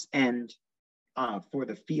greenhouse and for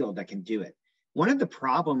the field, that can do it. One of the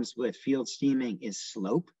problems with field steaming is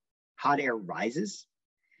slope. Hot air rises.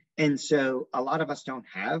 And so a lot of us don't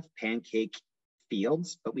have pancake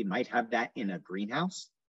fields, but we might have that in a greenhouse.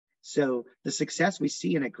 So the success we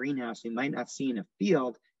see in a greenhouse, we might not see in a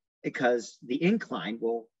field, because the incline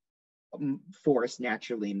will force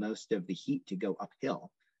naturally most of the heat to go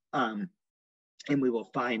uphill. And we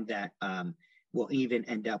will find that we'll even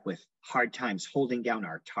end up with hard times holding down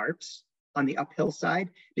our tarps on the uphill side,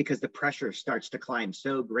 because the pressure starts to climb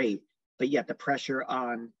so great, but yet the pressure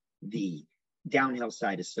on the downhill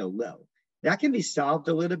side is so low. That can be solved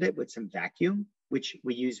a little bit with some vacuum, which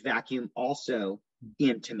we use vacuum also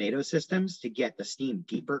in tomato systems to get the steam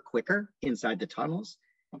deeper, quicker inside the tunnels,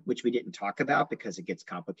 which we didn't talk about because it gets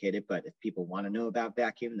complicated. But if people want to know about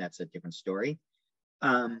vacuum, that's a different story.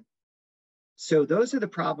 So those are the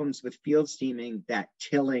problems with field steaming that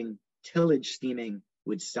tillage steaming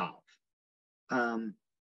would solve.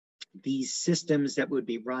 These systems that would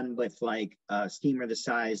be run with like a steamer the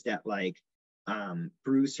size that like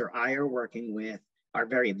Bruce or I are working with are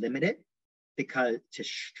very limited because to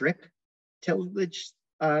strip tillage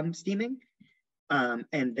steaming.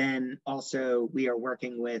 And then also we are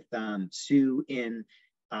working with Sue in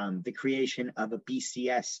the creation of a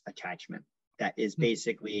BCS attachment that is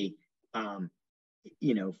basically,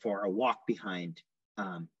 you know, for a walk behind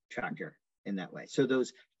tractor in that way. So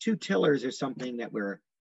those two tillers are something that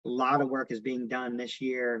a lot of work is being done this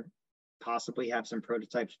year, possibly have some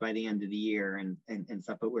prototypes by the end of the year and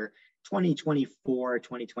stuff, but we're 2024,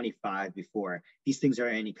 2025 before these things are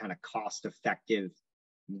any kind of cost-effective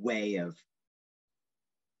way of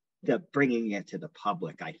bringing it to the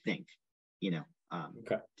public, I think, you know,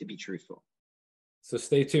 to be truthful. So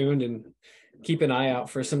stay tuned and keep an eye out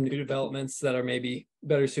for some new developments that are maybe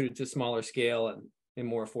better suited to smaller scale and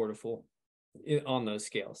more affordable on those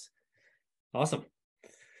scales. Awesome.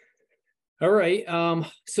 All right.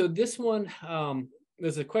 So this one,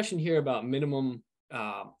 there's a question here about minimum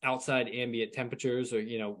outside ambient temperatures, or,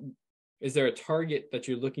 you know, is there a target that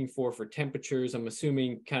you're looking for temperatures? I'm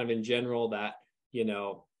assuming kind of in general that, you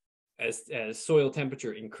know, as soil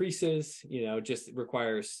temperature increases, you know, just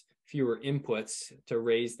requires fewer inputs to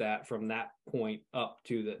raise that from that point up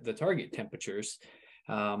to the target temperatures.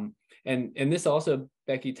 And this also,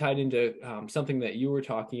 Becky, tied into something that you were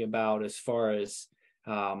talking about as far as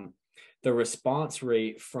the response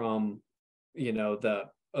rate from, you know,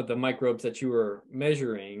 the microbes that you were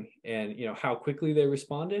measuring and, you know, how quickly they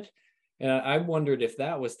responded. And I wondered if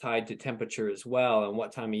that was tied to temperature as well and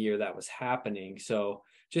what time of year that was happening. So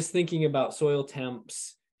just thinking about soil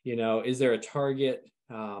temps, you know, is there a target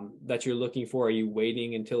that you're looking for? Are you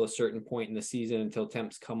waiting until a certain point in the season until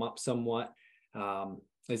temps come up somewhat?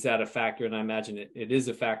 Is that a factor? And I imagine it is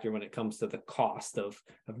a factor when it comes to the cost of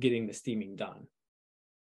getting the steaming done.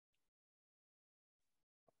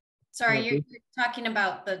 Sorry, you're talking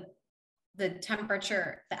about the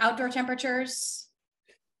temperature, the outdoor temperatures?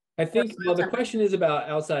 I think, well, the question is about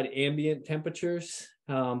outside ambient temperatures,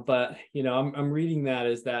 but, you know, I'm reading that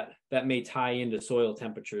as that may tie into soil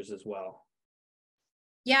temperatures as well.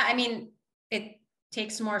 Yeah, I mean, it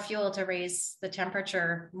takes more fuel to raise the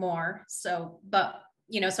temperature more. So, but,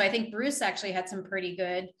 you know, so I think Bruce actually had some pretty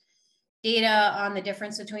good data on the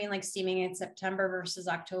difference between like steaming in September versus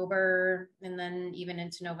October, and then even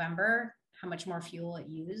into November, how much more fuel it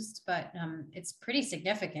used. But it's pretty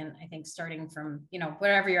significant, I think, starting from, you know,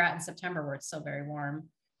 wherever you're at in September where it's still very warm.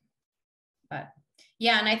 But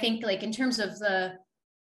yeah, and I think like in terms of the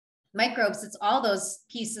microbes, it's all those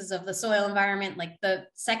pieces of the soil environment. Like the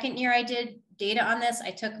second year I did data on this,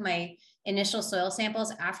 I took my initial soil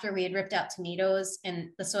samples after we had ripped out tomatoes and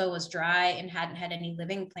the soil was dry and hadn't had any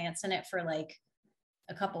living plants in it for like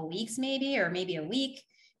a couple weeks, maybe, or maybe a week.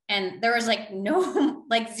 And there was like no,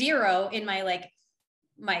 like zero in my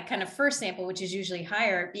kind of first sample, which is usually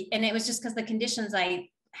higher. And it was just because the conditions I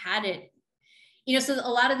had it, you know, so a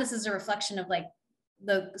lot of this is a reflection of like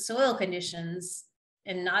the soil conditions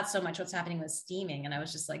and not so much what's happening with steaming. And I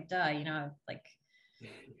was just like, duh, you know, like,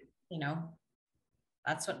 you know,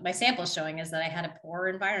 that's what my sample is showing, is that I had a poor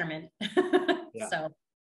environment. Yeah. So.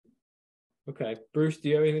 Okay. Bruce, do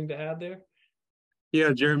you have anything to add there?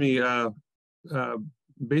 Yeah, Jeremy,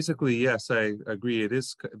 basically, yes, I agree.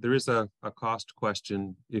 There is a cost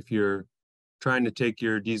question if you're trying to take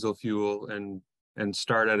your diesel fuel and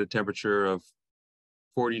start at a temperature of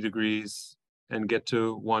 40 degrees and get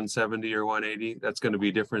to 170 or 180. That's going to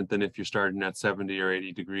be different than if you're starting at 70 or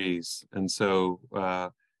 80 degrees. And so,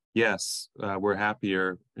 yes, we're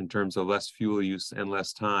happier in terms of less fuel use and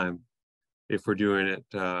less time if we're doing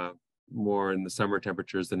it more in the summer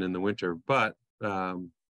temperatures than in the winter. But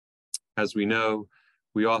as we know,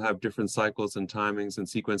 we all have different cycles and timings and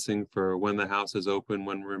sequencing for when the house is open,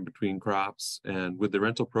 when we're in between crops. And with the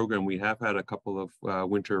rental program, we have had a couple of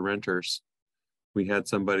winter renters. We had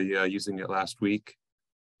somebody using it last week,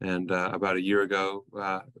 and about a year ago,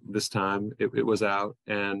 this time it was out.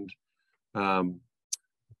 And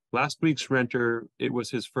last week's renter, it was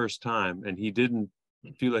his first time, and he didn't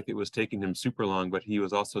feel like it was taking him super long, but he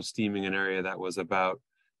was also steaming an area that was about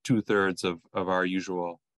 2/3 of our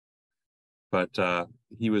usual. but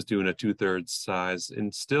he was doing a 2/3 size,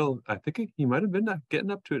 and still, I think he might have been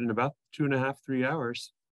getting up to it in about 2.5, 3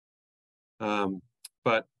 hours.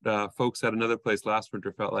 But folks at another place last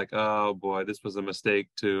winter felt like, oh boy, this was a mistake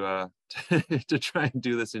to to try and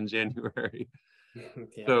do this in January.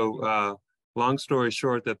 Yeah. So long story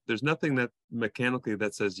short, that there's nothing that mechanically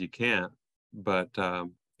that says you can't, but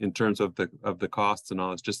in terms of the costs and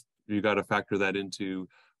all, it's just you got to factor that into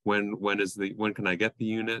when can I get the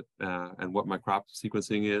unit and what my crop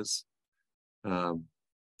sequencing is.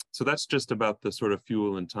 So that's just about the sort of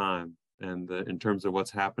fuel and time. And in terms of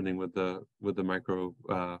what's happening with the micro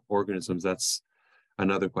organisms, that's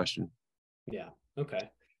another question. Yeah.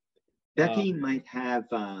 Okay. Becky might have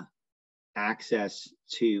access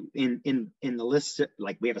to in the list,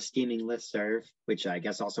 like we have a steaming listserv, which I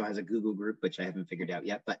guess also has a Google group, which I haven't figured out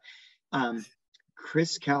yet. But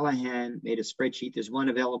Chris Callahan made a spreadsheet. There's one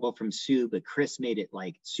available from Sue, but Chris made it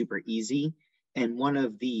like super easy. And one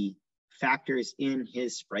of the factors in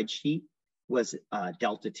his spreadsheet was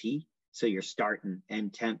delta T. So your start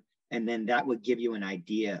and temp, and then that would give you an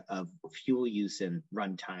idea of fuel use and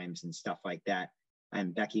run times and stuff like that.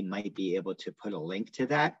 And Becky might be able to put a link to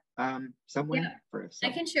that somewhere. Yeah,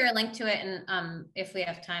 I can share a link to it, and if we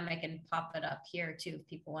have time, I can pop it up here too if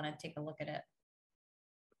people want to take a look at it.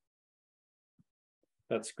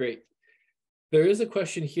 That's great. There is a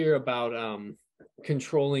question here about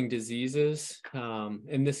controlling diseases.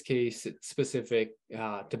 In this case, it's specific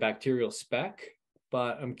to bacterial speck.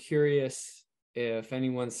 But I'm curious if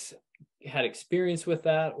anyone's had experience with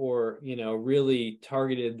that, or really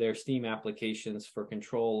targeted their STEAM applications for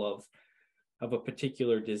control of a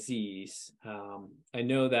particular disease. I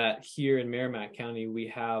know that here in Merrimack County, we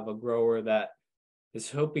have a grower that is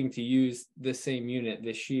hoping to use the same unit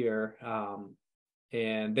this year,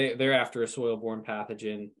 and they're after a soil-borne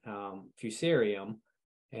pathogen, Fusarium,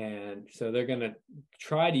 and so they're going to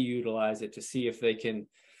try to utilize it to see if they can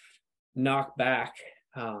knock back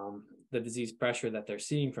the disease pressure that they're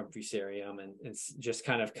seeing from Fusarium, and just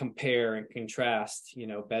kind of compare and contrast,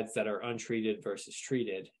 beds that are untreated versus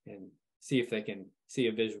treated, and see if they can see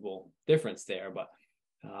a visual difference there. But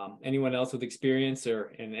anyone else with experience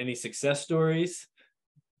and any success stories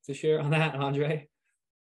to share on that, Andre?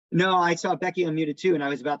 No, I saw Becky unmuted too, and I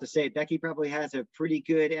was about to say Becky probably has a pretty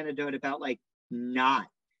good anecdote about like not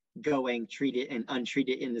going treated and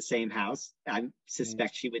untreated in the same house. I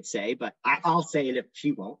suspect she would say, but I'll say it if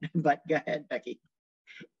she won't. But go ahead, Becky.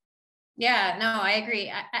 Yeah, no, I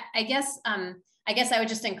agree. I guess I would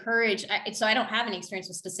just encourage, so I don't have any experience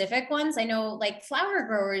with specific ones. I know like flower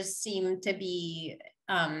growers seem to be,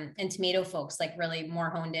 and tomato folks like really more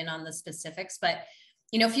honed in on the specifics, but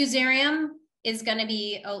Fusarium is going to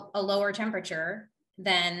be a lower temperature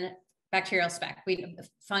than bacterial speck.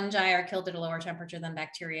 Fungi are killed at a lower temperature than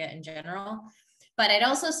bacteria in general. But I'd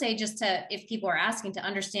also say, just to, if people are asking, to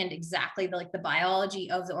understand exactly the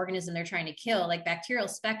biology of the organism they're trying to kill, like bacterial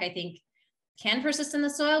speck, I think can persist in the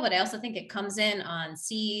soil, but I also think it comes in on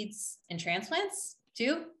seeds and transplants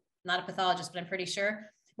too. I'm not a pathologist, but I'm pretty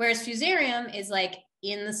sure. Whereas Fusarium is like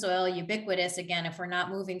in the soil, ubiquitous. Again, if we're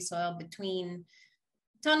not moving soil between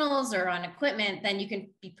tunnels or on equipment, then you can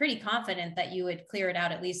be pretty confident that you would clear it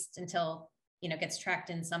out at least until it gets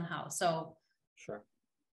tracked in somehow. So sure,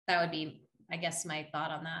 that would be, I guess, my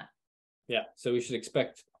thought on that. Yeah, so we should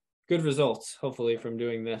expect good results, hopefully, from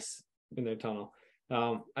doing this in their tunnel.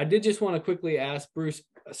 I did just want to quickly ask Bruce,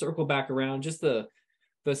 circle back around, just the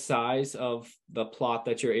size of the plot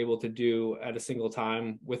that you're able to do at a single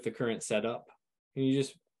time with the current setup. Can you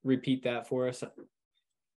just repeat that for us?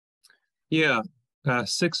 Yeah.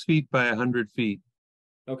 6 feet by 100 feet.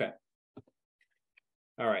 Okay.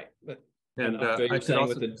 All right. And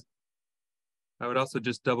I would also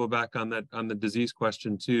just double back on that, on the disease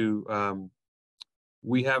question too.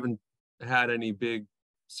 We haven't had any big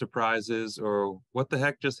surprises or what the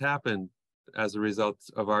heck just happened as a result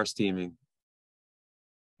of our steaming.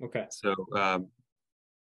 Okay. So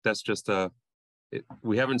that's just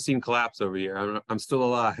we haven't seen collapse over here. I'm still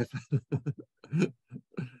alive.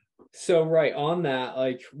 So right on that,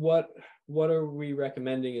 like what are we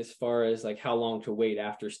recommending as far as like how long to wait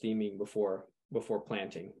after steaming before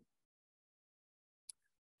planting?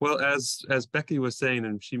 Well, as Becky was saying,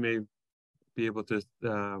 and she may be able to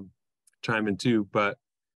chime in too, but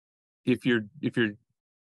if your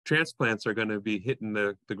transplants are going to be hitting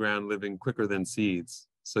the ground living quicker than seeds,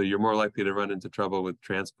 so you're more likely to run into trouble with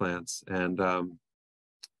transplants. And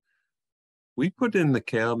we put in the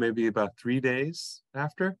kale maybe about 3 days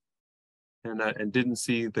after, and didn't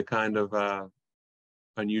see the kind of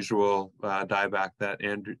unusual dieback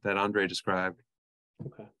that Andre described.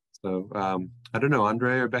 Okay. So I don't know,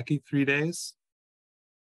 Andre or Becky, 3 days?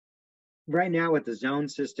 Right now with the zone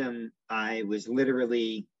system, I was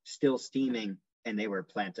literally still steaming and they were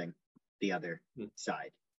planting the other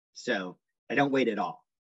side. So I don't wait at all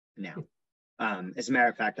now. As a matter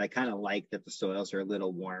of fact, I kind of like that the soils are a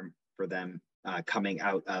little warm for them coming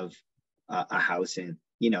out of a house. And,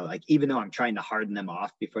 you know, like, even though I'm trying to harden them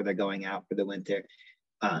off before they're going out for the winter,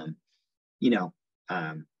 you know,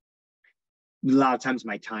 a lot of times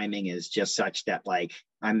my timing is just such that, like,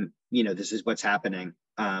 I'm, you know, this is what's happening.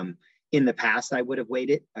 In the past, I would have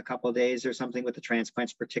waited a couple of days or something with the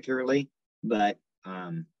transplants particularly, but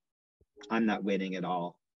I'm not waiting at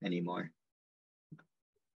all anymore.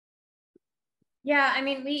 Yeah, I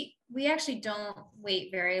mean, we actually don't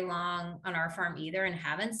wait very long on our farm either and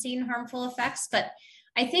haven't seen harmful effects, but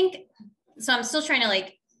I think, so I'm still trying to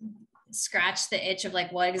like scratch the itch of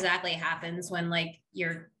like what exactly happens when like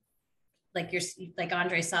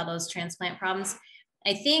Andre saw those transplant problems.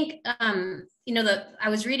 I think, you know, I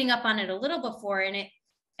was reading up on it a little before, and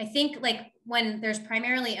I think like when there's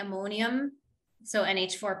primarily ammonium, so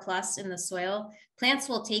NH4 plus in the soil, plants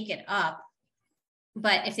will take it up.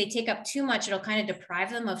 But if they take up too much, it'll kind of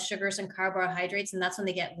deprive them of sugars and carbohydrates. And that's when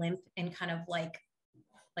they get limp and kind of like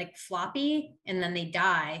floppy, and then they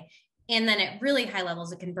die. And then at really high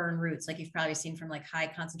levels, it can burn roots, like you've probably seen from like high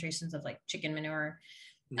concentrations of like chicken manure.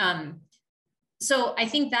 So I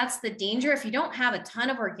think that's the danger. If you don't have a ton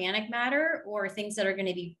of organic matter or things that are going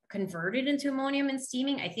to be converted into ammonium and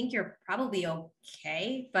steaming, I think you're probably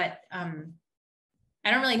okay. But I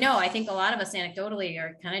don't really know. I think a lot of us anecdotally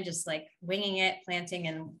are kind of just like winging it, planting,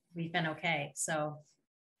 and we've been okay. So.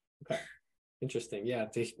 Okay. Interesting. Yeah.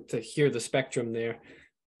 To hear the spectrum there.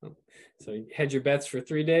 So you hedge your bets for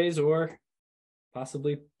 3 days or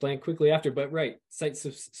possibly plant quickly after, but right. Site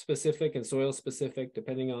specific and soil specific,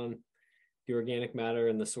 depending on the organic matter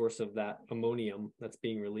and the source of that ammonium that's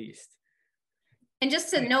being released. And just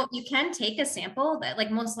to note, you can take a sample that, like,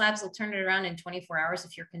 most labs will turn it around in 24 hours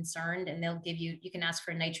if you're concerned, and they'll give you, you can ask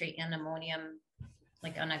for nitrate and ammonium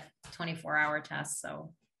like on a 24-hour test.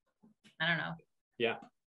 So I don't know. Yeah.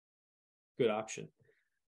 Good option.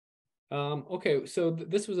 Okay. So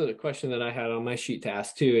this was a question that I had on my sheet to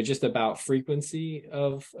ask too, just about frequency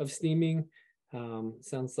of steaming.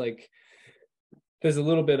 Sounds like there's a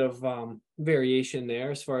little bit of variation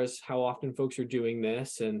there as far as how often folks are doing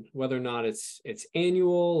this and whether or not it's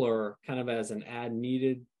annual or kind of as an ad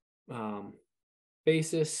needed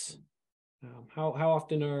basis. How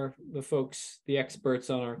often are the folks, the experts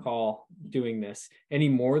on our call, doing this? Any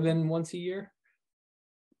more than once a year?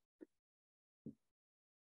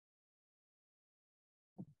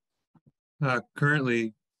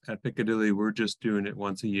 Currently at Picadilly, we're just doing it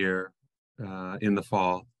once a year in the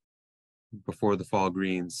fall, before the fall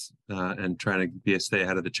greens, and trying to stay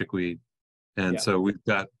ahead of the chickweed. And so we've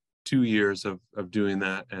got 2 years of doing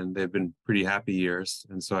that, and they've been pretty happy years.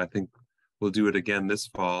 And so I think we'll do it again this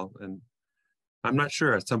fall. And I'm not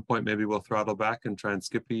sure, at some point, maybe we'll throttle back and try and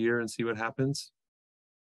skip a year and see what happens.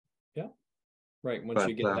 Yeah. Right. Once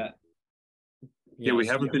you get that. Yeah, we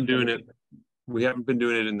haven't been doing it. We haven't been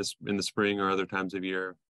doing it in the spring or other times of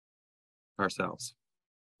year ourselves.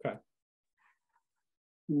 Okay.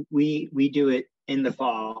 We do it in the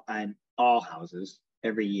fall on all houses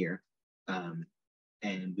every year, and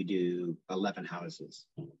we do 11 houses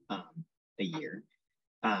a year.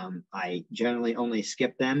 I generally only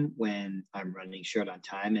skip them when I'm running short on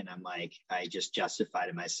time, and I'm like, I just justify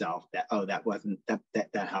to myself that, oh, that wasn't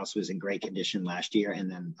that house was in great condition last year, and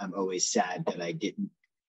then I'm always sad that I didn't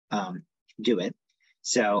do it.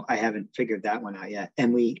 So I haven't figured that one out yet.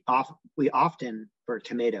 And we often for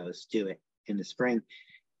tomatoes do it in the spring.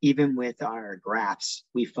 Even with our grafts,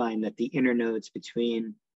 we find that the internodes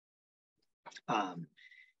between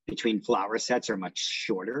flower sets are much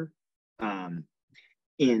shorter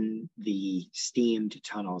in the steamed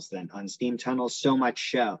tunnels than unsteamed tunnels. So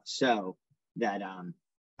much so that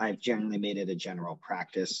I've generally made it a general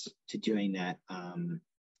practice to doing that.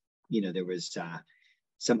 You know, there was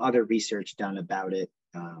some other research done about it,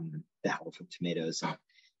 the health of tomatoes.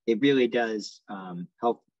 It really does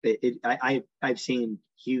help. I've seen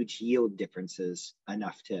huge yield differences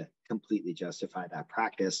enough to completely justify that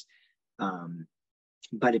practice.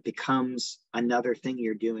 But it becomes another thing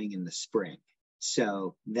you're doing in the spring.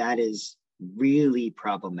 So that is really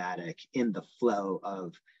problematic in the flow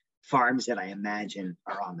of farms that I imagine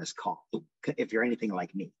are on this call. If you're anything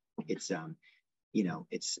like me, it's you know,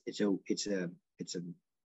 it's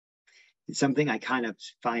something I kind of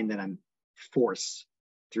find that I'm forced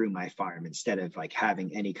through my farm instead of like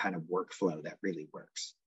having any kind of workflow that really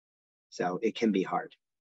works. So it can be hard.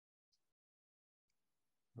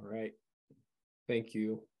 All right. Thank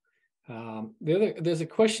you. There's a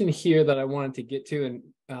question here that I wanted to get to,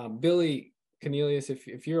 and Billy Cornelius,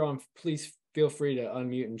 if you're on, please feel free to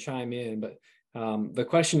unmute and chime in. But the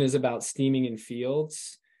question is about steaming in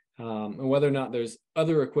fields, and whether or not there's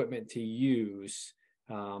other equipment to use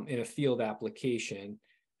in a field application,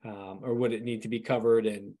 or would it need to be covered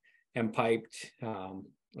and piped,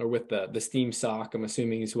 or with the steam sock, I'm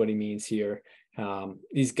assuming is what he means here.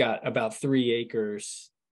 He's got about 3 acres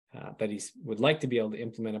that he would like to be able to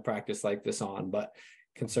implement a practice like this on, but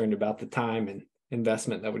concerned about the time and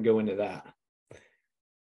investment that would go into that.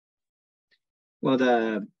 Well,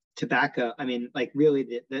 the tobacco, I mean, like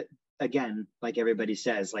really, again, like everybody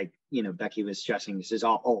says, like, you know, Becky was stressing, this is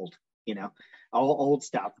all old, you know, all old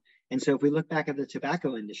stuff. And so if we look back at the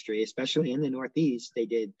tobacco industry, especially in the Northeast, they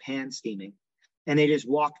did pan steaming, and they just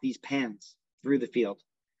walk these pans through the field.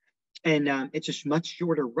 And it's a much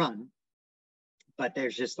shorter run, but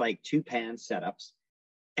there's just like 2 pan setups,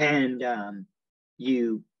 and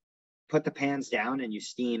you put the pans down and you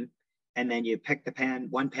steam, and then you pick the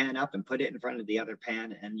one pan up and put it in front of the other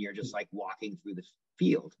pan, and you're just like walking through the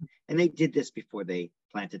field. And they did this before they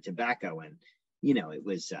planted tobacco, and you know, it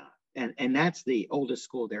was and that's the oldest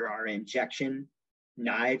school. There are injection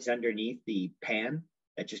knives underneath the pan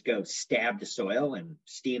that just go stab the soil and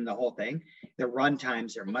steam the whole thing. The run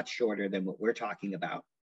times are much shorter than what we're talking about.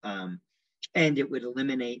 And it would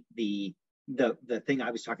eliminate the thing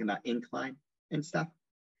I was talking about, incline and stuff.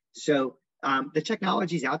 So the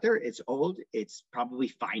technology's out there. It's old. It's probably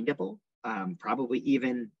findable. Probably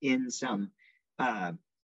even in some,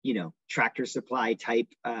 you know, Tractor Supply type,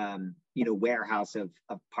 you know, warehouse of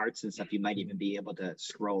parts and stuff. You might even be able to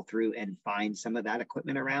scroll through and find some of that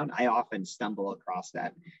equipment around. I often stumble across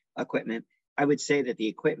that equipment. I would say that the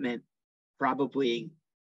equipment, probably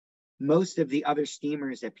most of the other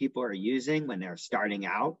steamers that people are using when they're starting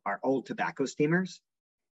out are old tobacco steamers,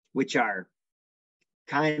 which are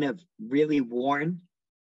kind of really worn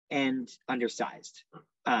and undersized.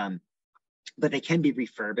 But they can be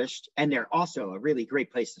refurbished, and they're also a really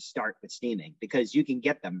great place to start with steaming, because you can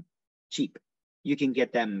get them cheap. You can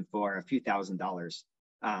get them for a few $1,000s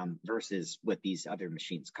versus what these other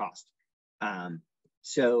machines cost.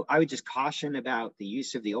 So I would just caution about the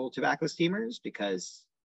use of the old tobacco steamers, because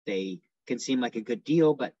they can seem like a good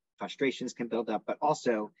deal, but frustrations can build up. But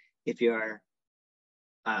also, if you're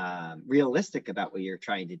realistic about what you're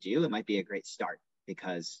trying to do, it might be a great start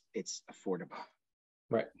because it's affordable.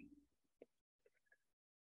 Right.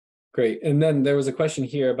 Great. And then there was a question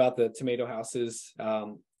here about the tomato houses,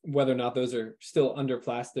 whether or not those are still under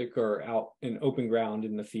plastic or out in open ground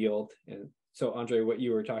in the field. And so, Andre, what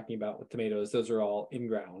you were talking about with tomatoes, those are all in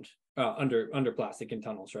ground, under plastic in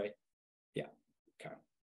tunnels, right? Yeah. Okay.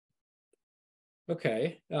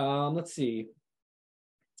 Okay. Let's see.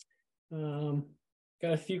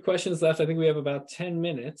 Got a few questions left. I think we have about 10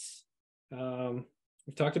 minutes.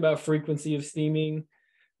 We've talked about frequency of steaming.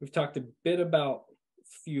 We've talked a bit about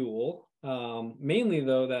fuel, mainly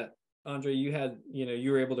though that Andre,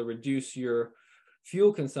 you were able to reduce your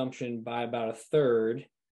fuel consumption by about 1/3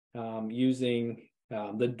 using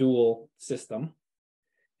the dual system.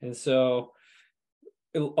 And so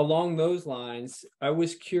along those lines, I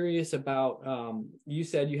was curious about, you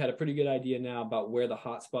said you had a pretty good idea now about where the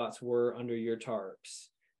hot spots were under your tarps.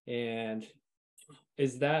 And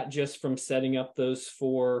is that just from setting up those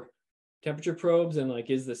 4 temperature probes, and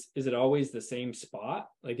like, is it always the same spot?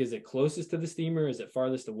 Like, is it closest to the steamer? Is it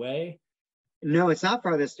farthest away? No, it's not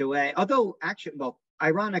farthest away. Although actually, well,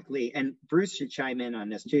 ironically, and Bruce should chime in on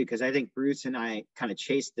this too, because I think Bruce and I kind of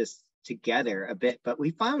chased this together a bit, but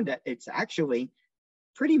we found that it's actually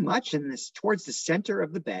pretty much towards the center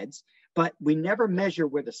of the beds, but we never measure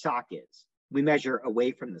where the sock is. We measure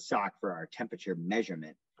away from the sock for our temperature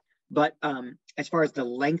measurement. But as far as the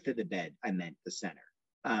length of the bed, I meant the center.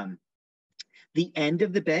 The end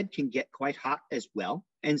of the bed can get quite hot as well,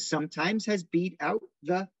 and sometimes has beat out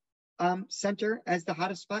the center as the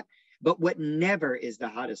hottest spot. But what never is the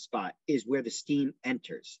hottest spot is where the steam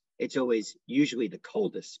enters. It's always usually the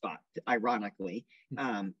coldest spot, ironically,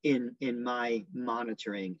 in my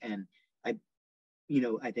monitoring. And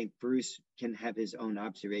I think Bruce can have his own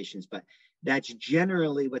observations, but that's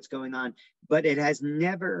generally what's going on. But it has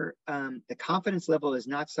never, the confidence level is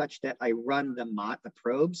not such that I run the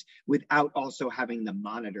probes without also having the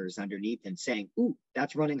monitors underneath and saying, ooh,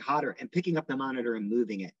 that's running hotter, and picking up the monitor and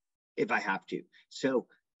moving it if I have to. So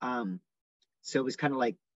it was kind of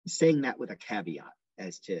like saying that with a caveat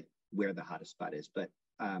as to where the hottest spot is. But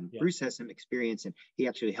Bruce has some experience, and he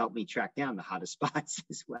actually helped me track down the hottest spots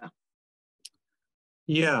as well.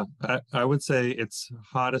 Yeah, I would say it's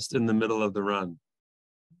hottest in the middle of the run.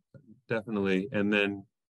 definitely. And then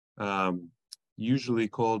usually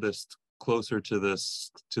coldest closer to the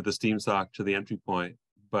steam sock, to the entry point.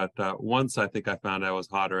 But once I think I found I was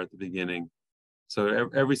hotter at the beginning. So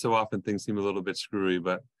every so often things seem a little bit screwy,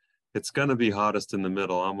 but it's going to be hottest in the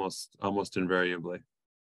middle almost invariably.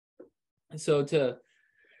 So to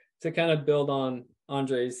kind of build on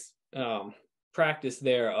Andre's practice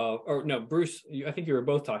there or no, Bruce, I think you were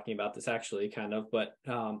both talking about this actually kind of, but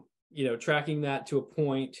you know, tracking that to a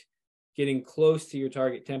point, getting close to your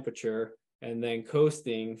target temperature, and then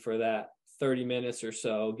coasting for that 30 minutes or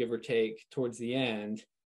so, give or take, towards the end.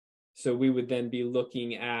 So we would then be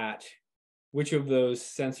looking at which of those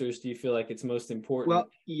sensors do you feel like it's most important? Well,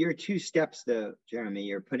 your two steps though, Jeremy,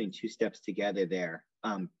 you're putting two steps together there.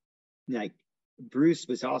 Like Bruce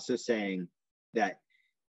was also saying that,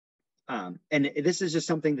 and this is just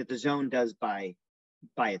something that the zone does by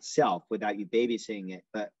itself without you babysitting it.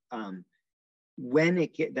 But when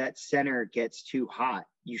that center gets too hot,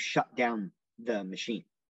 you shut down the machine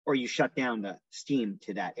or you shut down the steam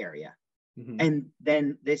to that area. Mm-hmm. And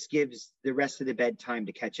then this gives the rest of the bed time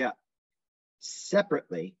to catch up.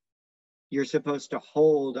 Separately, you're supposed to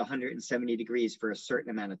hold 170 degrees for a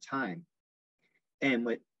certain amount of time. And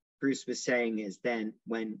what Bruce was saying is then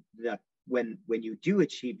when you do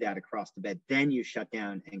achieve that across the bed, then you shut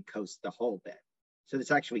down and coast the whole bed. So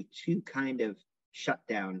there's actually two kind of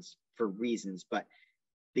shutdowns for reasons, but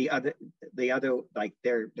the other like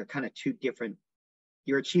they're kind of two different.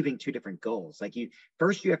 You're achieving two different goals. Like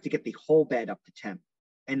first you have to get the whole bed up to temp,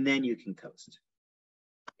 and then you can coast.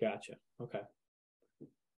 Gotcha. Okay.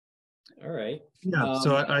 All right. Yeah.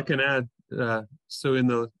 So I can add. So in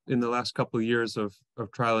the last couple of years of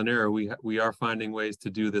trial and error, we are finding ways to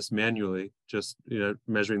do this manually. Just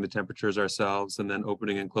measuring the temperatures ourselves, and then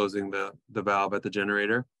opening and closing the valve at the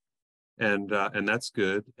generator, and that's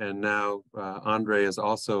good. And now Andre is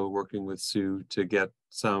also working with Sue to get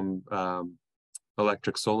some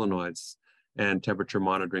electric solenoids and temperature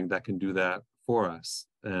monitoring that can do that for us.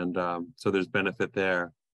 And so there's benefit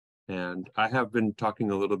there. And I have been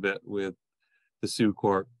talking a little bit with the Sioux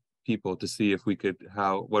Corp people to see if we could,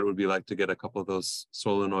 what it would be like to get a couple of those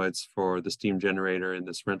solenoids for the steam generator in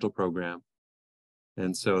this rental program.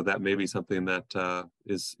 And so that may be something that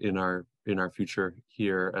is in our future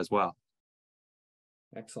here as well.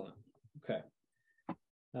 Excellent. Okay.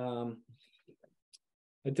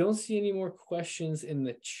 I don't see any more questions in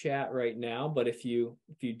the chat right now, but if you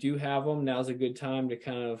do have them, now's a good time to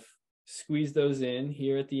kind of squeeze those in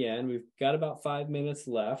here at the end. We've got about 5 minutes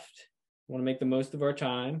left. I want to make the most of our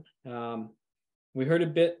time. We heard a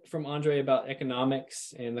bit from Andre about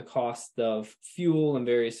economics and the cost of fuel in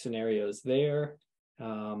various scenarios there.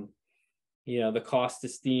 The cost to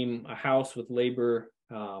steam a house with labor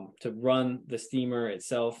to run the steamer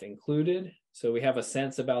itself included. So we have a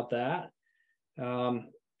sense about that.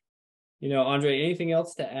 Andre, anything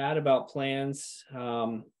else to add about plans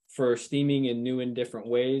for steaming in new and different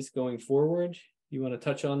ways going forward? You want to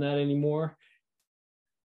touch on that anymore?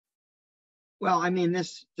 Well, I mean,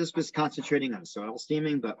 this was concentrating on soil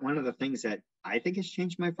steaming, but one of the things that I think has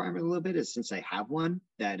changed my farm a little bit is, since I have one,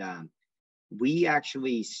 that we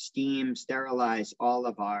actually sterilize all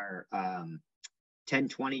of our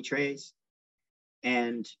 1020 trays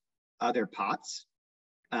and other pots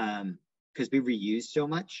because we reuse so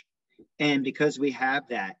much. And because we have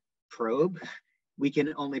that probe, we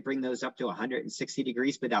can only bring those up to 160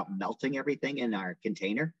 degrees without melting everything in our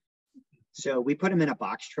container. So we put them in a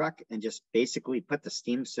box truck and just basically put the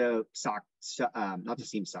steam the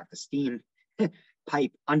steam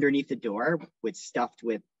pipe underneath the door stuffed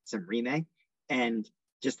with some Rime and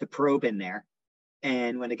just the probe in there.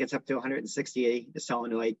 And when it gets up to 160, the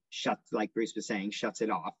solenoid shuts, like Bruce was saying, shuts it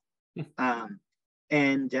off.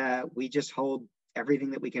 And we just hold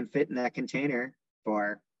everything that we can fit in that container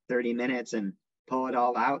for 30 minutes and pull it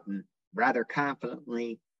all out and rather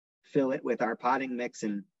confidently fill it with our potting mix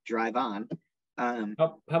and drive on.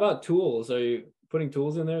 How about tools? Are you putting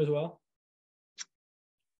tools in there as well?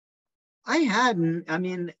 I hadn't. I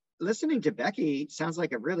mean, listening to Becky sounds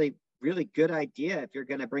like a really, really good idea if you're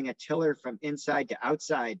going to bring a tiller from inside to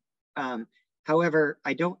outside. However,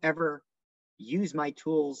 I don't ever use my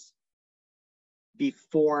tools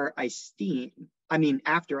before I steam. I mean,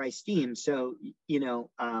 after I steam. So,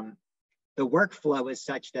 the workflow is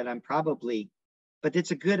such that I'm probably, but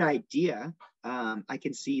it's a good idea. I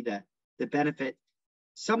can see the benefit.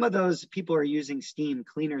 Some of those people are using steam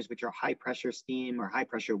cleaners, which are high pressure steam or high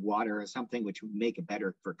pressure water or something, which would make it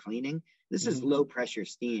better for cleaning. This is low pressure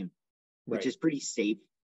steam, which is pretty safe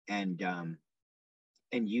and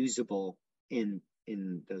usable in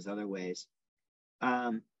those other ways.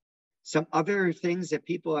 Some other things that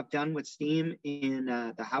people have done with steam in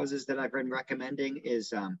the houses that I've been recommending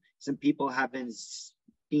is some people have been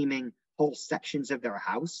steaming whole sections of their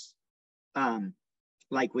house,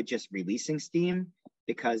 like with just releasing steam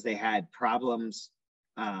because they had problems,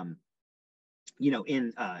 you know,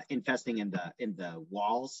 in infesting in the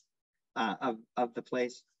walls of the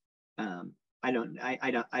place. I don't.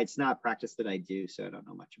 It's not a practice that I do, so I don't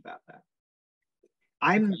know much about that.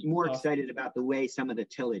 I'm more excited about the way some of the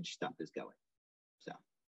tillage stuff is going. So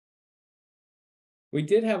we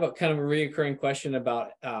did have a kind of a reoccurring question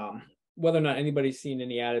about whether or not anybody's seen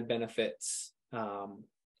any added benefits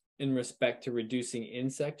in respect to reducing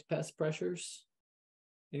insect pest pressures.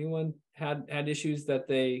 Anyone had issues that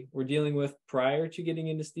they were dealing with prior to getting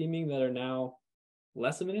into steaming that are now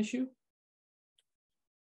less of an issue?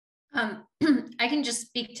 I can just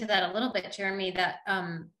speak to that a little bit, Jeremy, that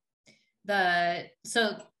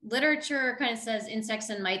so literature kind of says insects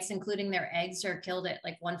and mites, including their eggs, are killed at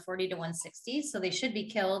like 140 to 160. So they should be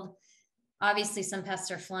killed. Obviously, some pests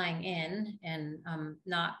are flying in and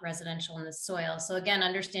not residential in the soil. So again,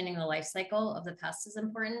 understanding the life cycle of the pest is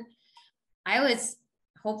important. I was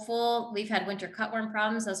hopeful, we've had winter cutworm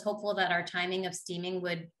problems. I was hopeful that our timing of steaming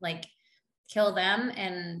would like kill them.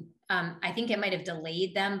 And I think it might have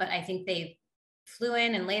delayed them, but I think they flew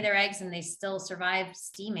in and lay their eggs and they still survived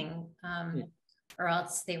steaming, or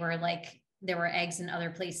else they were like, there were eggs in other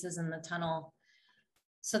places in the tunnel.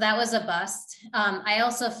 So that was a bust. I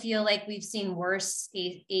also feel like we've seen worse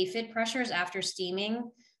aphid pressures after steaming,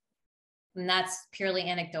 and that's purely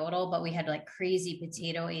anecdotal, but we had like crazy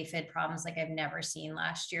potato aphid problems like I've never seen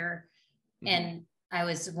last year. And I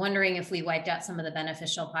was wondering if we wiped out some of the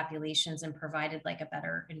beneficial populations and provided like a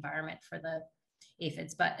better environment for the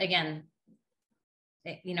aphids. But again,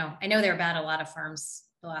 you know, I know they're bad at a lot of farms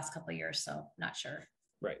the last couple of years, so not sure.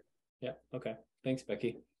 Right. Yeah. Okay. Thanks,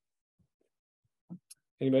 Becky.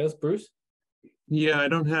 Anybody else? Bruce? Yeah, I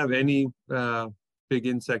don't have any big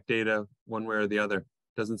insect data one way or the other.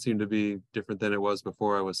 Doesn't seem to be different than it was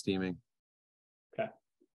before I was steaming. Okay.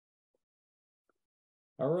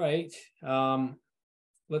 All right.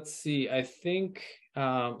 Let's see. I think,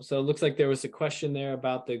 so it looks like there was a question there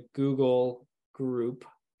about the Google group,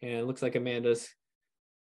 and it looks like Amanda's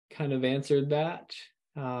kind of answered that.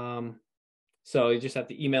 So you just have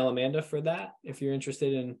to email Amanda for that if you're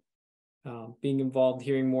interested in being involved,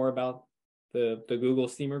 hearing more about the Google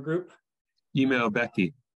Steamer group. Email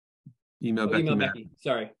Becky. Email Becky.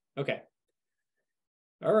 Sorry. Okay.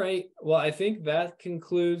 All right. Well, I think that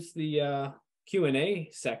concludes the Q&A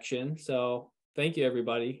section. So thank you,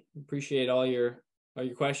 everybody. Appreciate all your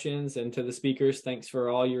questions, and to the speakers, thanks for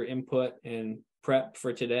all your input and prep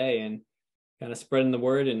for today, and kind of spreading the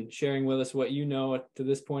word and sharing with us what you know to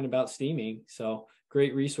this point about steaming. So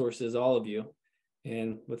great resources, all of you.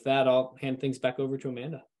 And with that, I'll hand things back over to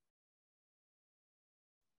Amanda.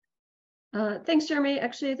 Thanks, Jeremy.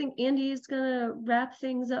 Actually, I think Andy is going to wrap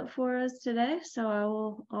things up for us today,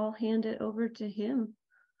 so I'll hand it over to him.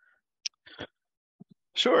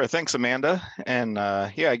 Sure. Thanks, Amanda. And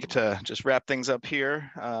yeah, I get to just wrap things up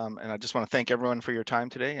here. And I just want to thank everyone for your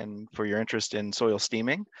time today and for your interest in soil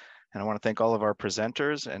steaming. And I want to thank all of our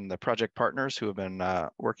presenters and the project partners who have been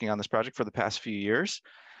working on this project for the past few years.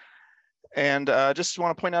 And just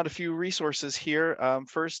want to point out a few resources here.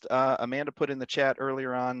 First, Amanda put in the chat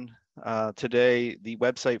earlier on today the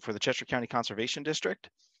website for the Cheshire County Conservation District.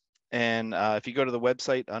 And if you go to the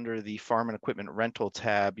website under the Farm and Equipment Rental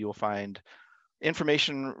tab, you'll find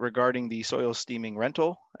information regarding the soil steaming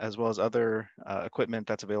rental, as well as other equipment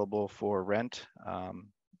that's available for rent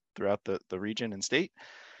throughout the region and state.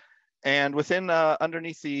 And within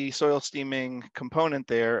underneath the soil steaming component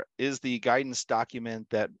there is the guidance document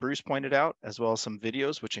that Bruce pointed out, as well as some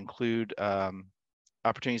videos, which include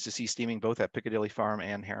opportunities to see steaming both at Picadilly Farm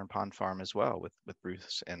and Heron Pond Farm as well with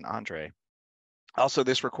Bruce and Andre. Also,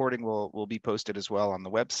 this recording will be posted as well on the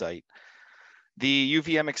website. The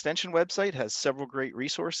UVM Extension website has several great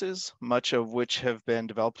resources, much of which have been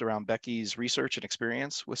developed around Becky's research and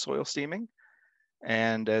experience with soil steaming.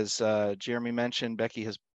 And as Jeremy mentioned, Becky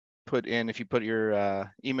has put in, if you put your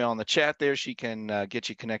email in the chat there, she can get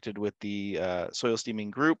you connected with the soil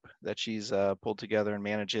steaming group that she's pulled together and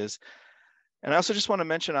manages. And I also just want to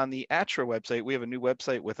mention on the ATRA website, we have a new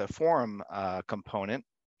website with a forum component.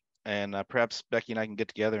 And perhaps Becky and I can get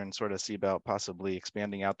together and sort of see about possibly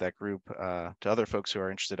expanding out that group to other folks who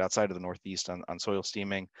are interested outside of the Northeast on soil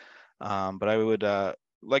steaming. But I would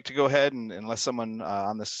like to go ahead and, unless someone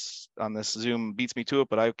on this Zoom beats me to it,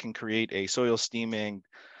 but I can create a soil steaming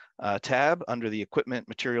tab under the equipment,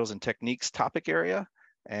 materials, and techniques topic area.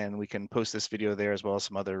 and we can post this video there as well as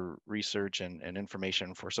some other research and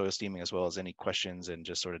information for soil steaming, as well as any questions and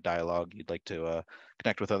just sort of dialogue you'd like to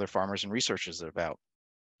connect with other farmers and researchers about.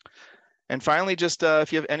 And finally, just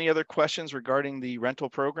if you have any other questions regarding the rental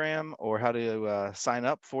program or how to sign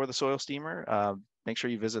up for the soil steamer, make sure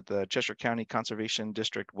you visit the Cheshire County Conservation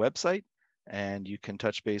District website, and you can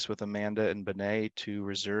touch base with Amanda and Benet to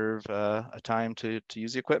reserve a time to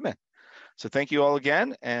use the equipment. So thank you all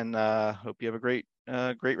again, and hope you have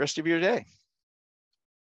a great rest of your day.